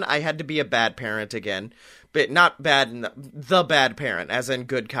 And one, I had to be a bad parent again. But not bad in the bad parent, as in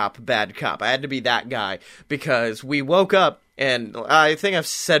good cop, bad cop. I had to be that guy, because we woke up, and I think I've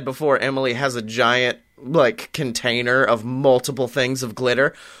said before, Emily has a giant, container of multiple things of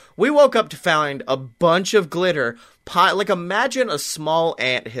glitter. We woke up to find a bunch of glitter, imagine a small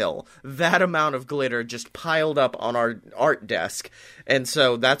anthill, that amount of glitter just piled up on our art desk. And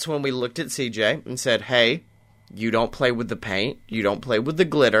so that's when we looked at CJ and said, hey, you don't play with the paint, you don't play with the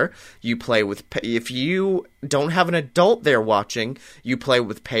glitter, you play with, if you don't have an adult there watching, you play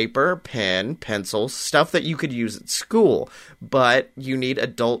with paper, pen, pencils, stuff that you could use at school, but you need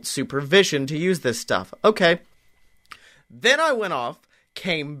adult supervision to use this stuff. Okay. Then I went off,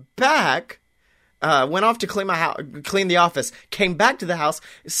 came back, went off to clean the office, came back to the house,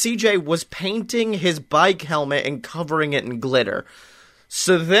 CJ was painting his bike helmet and covering it in glitter.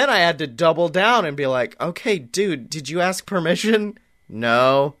 So then I had to double down and be like, okay, dude, did you ask permission?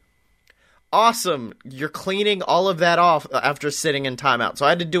 No. Awesome. You're cleaning all of that off after sitting in timeout. So I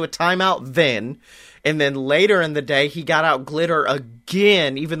had to do a timeout then. And then later in the day, he got out glitter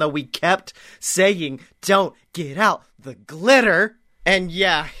again, even though we kept saying, don't get out the glitter. And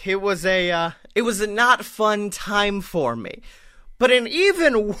yeah, it was a not fun time for me. But an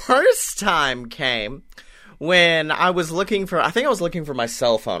even worse time came when I was looking for, I think I was looking for my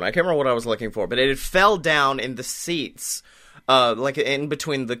cell phone. I can't remember what I was looking for, but it fell down in the seats, in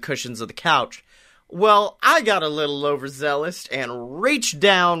between the cushions of the couch. Well, I got a little overzealous and reached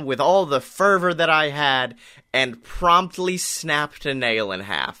down with all the fervor that I had and promptly snapped a nail in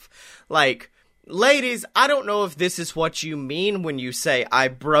half. Ladies, I don't know if this is what you mean when you say I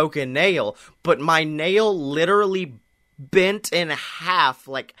broke a nail, but my nail literally bent in half,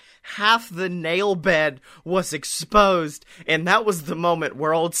 half the nail bed was exposed, and that was the moment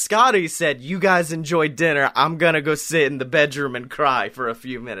where old Scotty said, you guys enjoy dinner, I'm gonna go sit in the bedroom and cry for a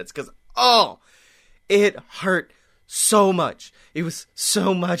few minutes, because, it hurt so much. It was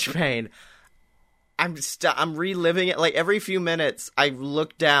so much pain. I'm reliving it, every few minutes, I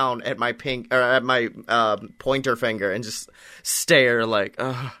look down at my pointer finger and just stare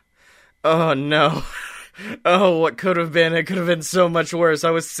oh no. Oh, what could have been? It could have been so much worse.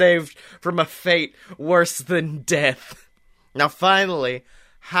 I was saved from a fate worse than death. Now, finally,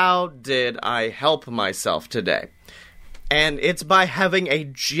 how did I help myself today? And it's by having a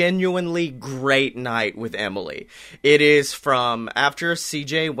genuinely great night with Emily. It is from after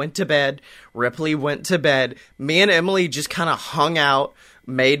CJ went to bed, Ripley went to bed, me and Emily just kind of hung out,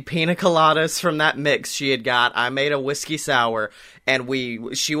 made pina coladas from that mix she had got. I made a whiskey sour, and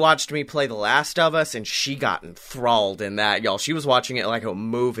she watched me play The Last of Us, and she got enthralled in that, y'all. She was watching it like a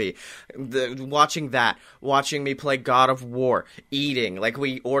movie. Watching me play God of War, eating.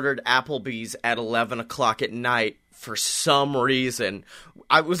 We ordered Applebee's at 11 o'clock at night for some reason.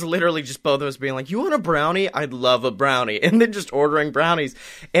 I was literally just both of us being like, you want a brownie? I'd love a brownie. And then just ordering brownies.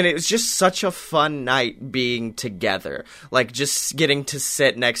 And it was just such a fun night being together. Just getting to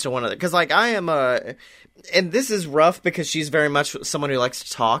sit next to one another. Because, I am and this is rough because she's very much someone who likes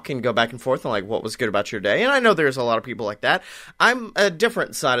to talk and go back and forth on, like, what was good about your day. And I know there's a lot of people like that. I'm a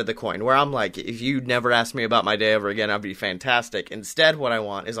different side of the coin, where I'm like, if you never ask me about my day ever again, I'd be fantastic. Instead, what I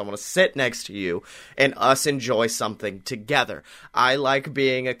want is I want to sit next to you and us enjoy something together. I like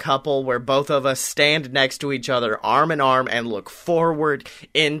being a couple where both of us stand next to each other, arm in arm, and look forward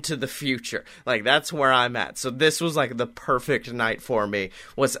into the future. Like, that's where I'm at. So this was, like, the perfect night for me,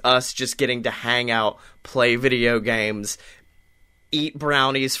 was us just getting to hang out, play video games, eat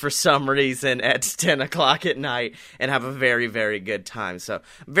brownies for some reason at 10 o'clock at night, and have a very, very good time. So,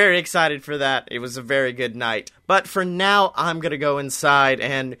 very excited for that. It was a very good night. But for now, I'm going to go inside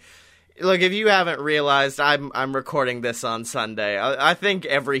and... Look, if you haven't realized, I'm recording this on Sunday. I think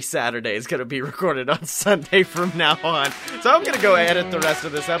every Saturday is going to be recorded on Sunday from now on. So I'm going to go edit the rest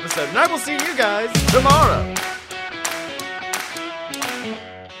of this episode, and I will see you guys tomorrow.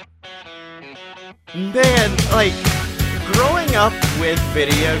 Man, like, growing up with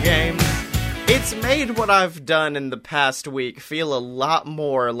video games, it's made what I've done in the past week feel a lot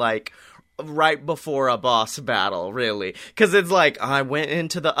more like right before a boss battle, really. Because it's like, I went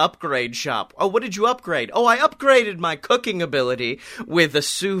into the upgrade shop. Oh, what did you upgrade? Oh, I upgraded my cooking ability with a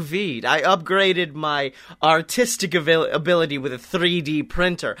sous vide. I upgraded my artistic ability with a 3D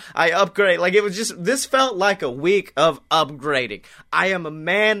printer. I upgrade, like, it was just, this felt like a week of upgrading. I am a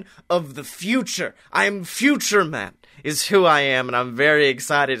man of the future. I am future man is who I am, and I'm very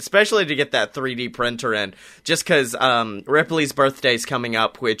excited, especially to get that 3D printer in, just because Ripley's birthday's coming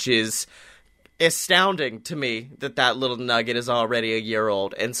up, which is astounding to me that little nugget is already a year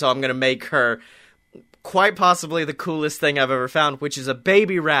old, and so I'm going to make her quite possibly the coolest thing I've ever found, which is a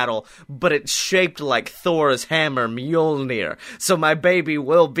baby rattle, but it's shaped like Thor's hammer Mjolnir. So my baby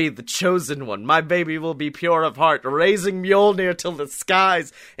will be the chosen one. My baby will be pure of heart, raising Mjolnir till the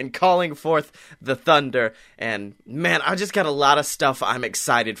skies and calling forth the thunder. And man, I just got a lot of stuff I'm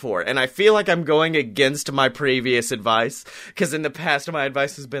excited for. And I feel like I'm going against my previous advice, because in the past my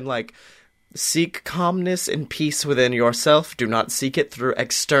advice has been like, seek calmness and peace within yourself. Do not seek it through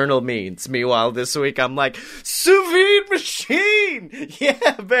external means. Meanwhile, this week, I'm like, sous vide machine!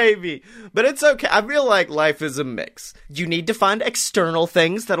 Yeah, baby! But it's okay. I feel like life is a mix. You need to find external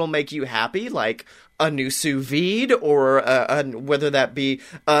things that'll make you happy, like a new sous vide, or whether that be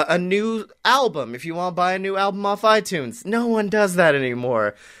a new album, if you want to buy a new album off iTunes. No one does that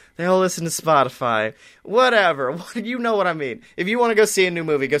anymore. They all listen to Spotify. Whatever. You know what I mean. If you want to go see a new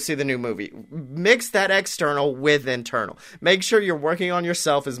movie, go see the new movie. Mix that external with internal. Make sure you're working on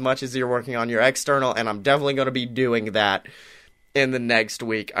yourself as much as you're working on your external, and I'm definitely going to be doing that in the next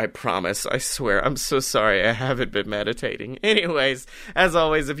week, I promise. I swear. I'm so sorry I haven't been meditating. Anyways, as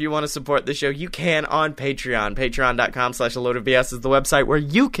always, if you want to support the show, you can on Patreon. Patreon.com/AloadofBS is the website where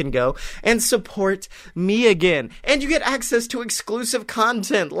you can go and support me again. And you get access to exclusive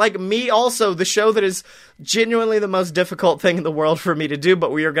content, like me also, the show that is genuinely the most difficult thing in the world for me to do,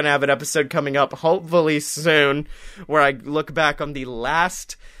 but we are going to have an episode coming up, hopefully soon, where I look back on the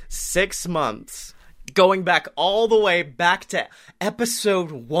last 6 months, going back all the way back to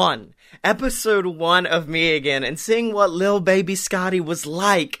episode 1 of Me Again, and seeing what Lil Baby Scotty was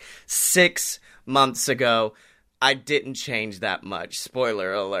like 6 months ago. I didn't change that much.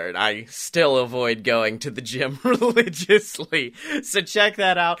 Spoiler alert. I still avoid going to the gym religiously. So check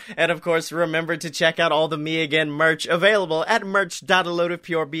that out. And of course, remember to check out all the Me Again merch available at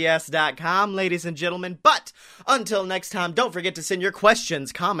merch.aloadofpurebs.com, ladies and gentlemen. But until next time, don't forget to send your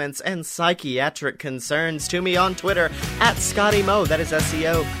questions, comments, and psychiatric concerns to me on Twitter at ScottyMo. That is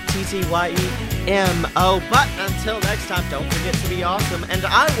SCOTTYEMO. But until next time, don't forget to be awesome, and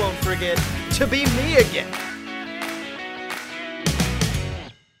I won't forget to be me again.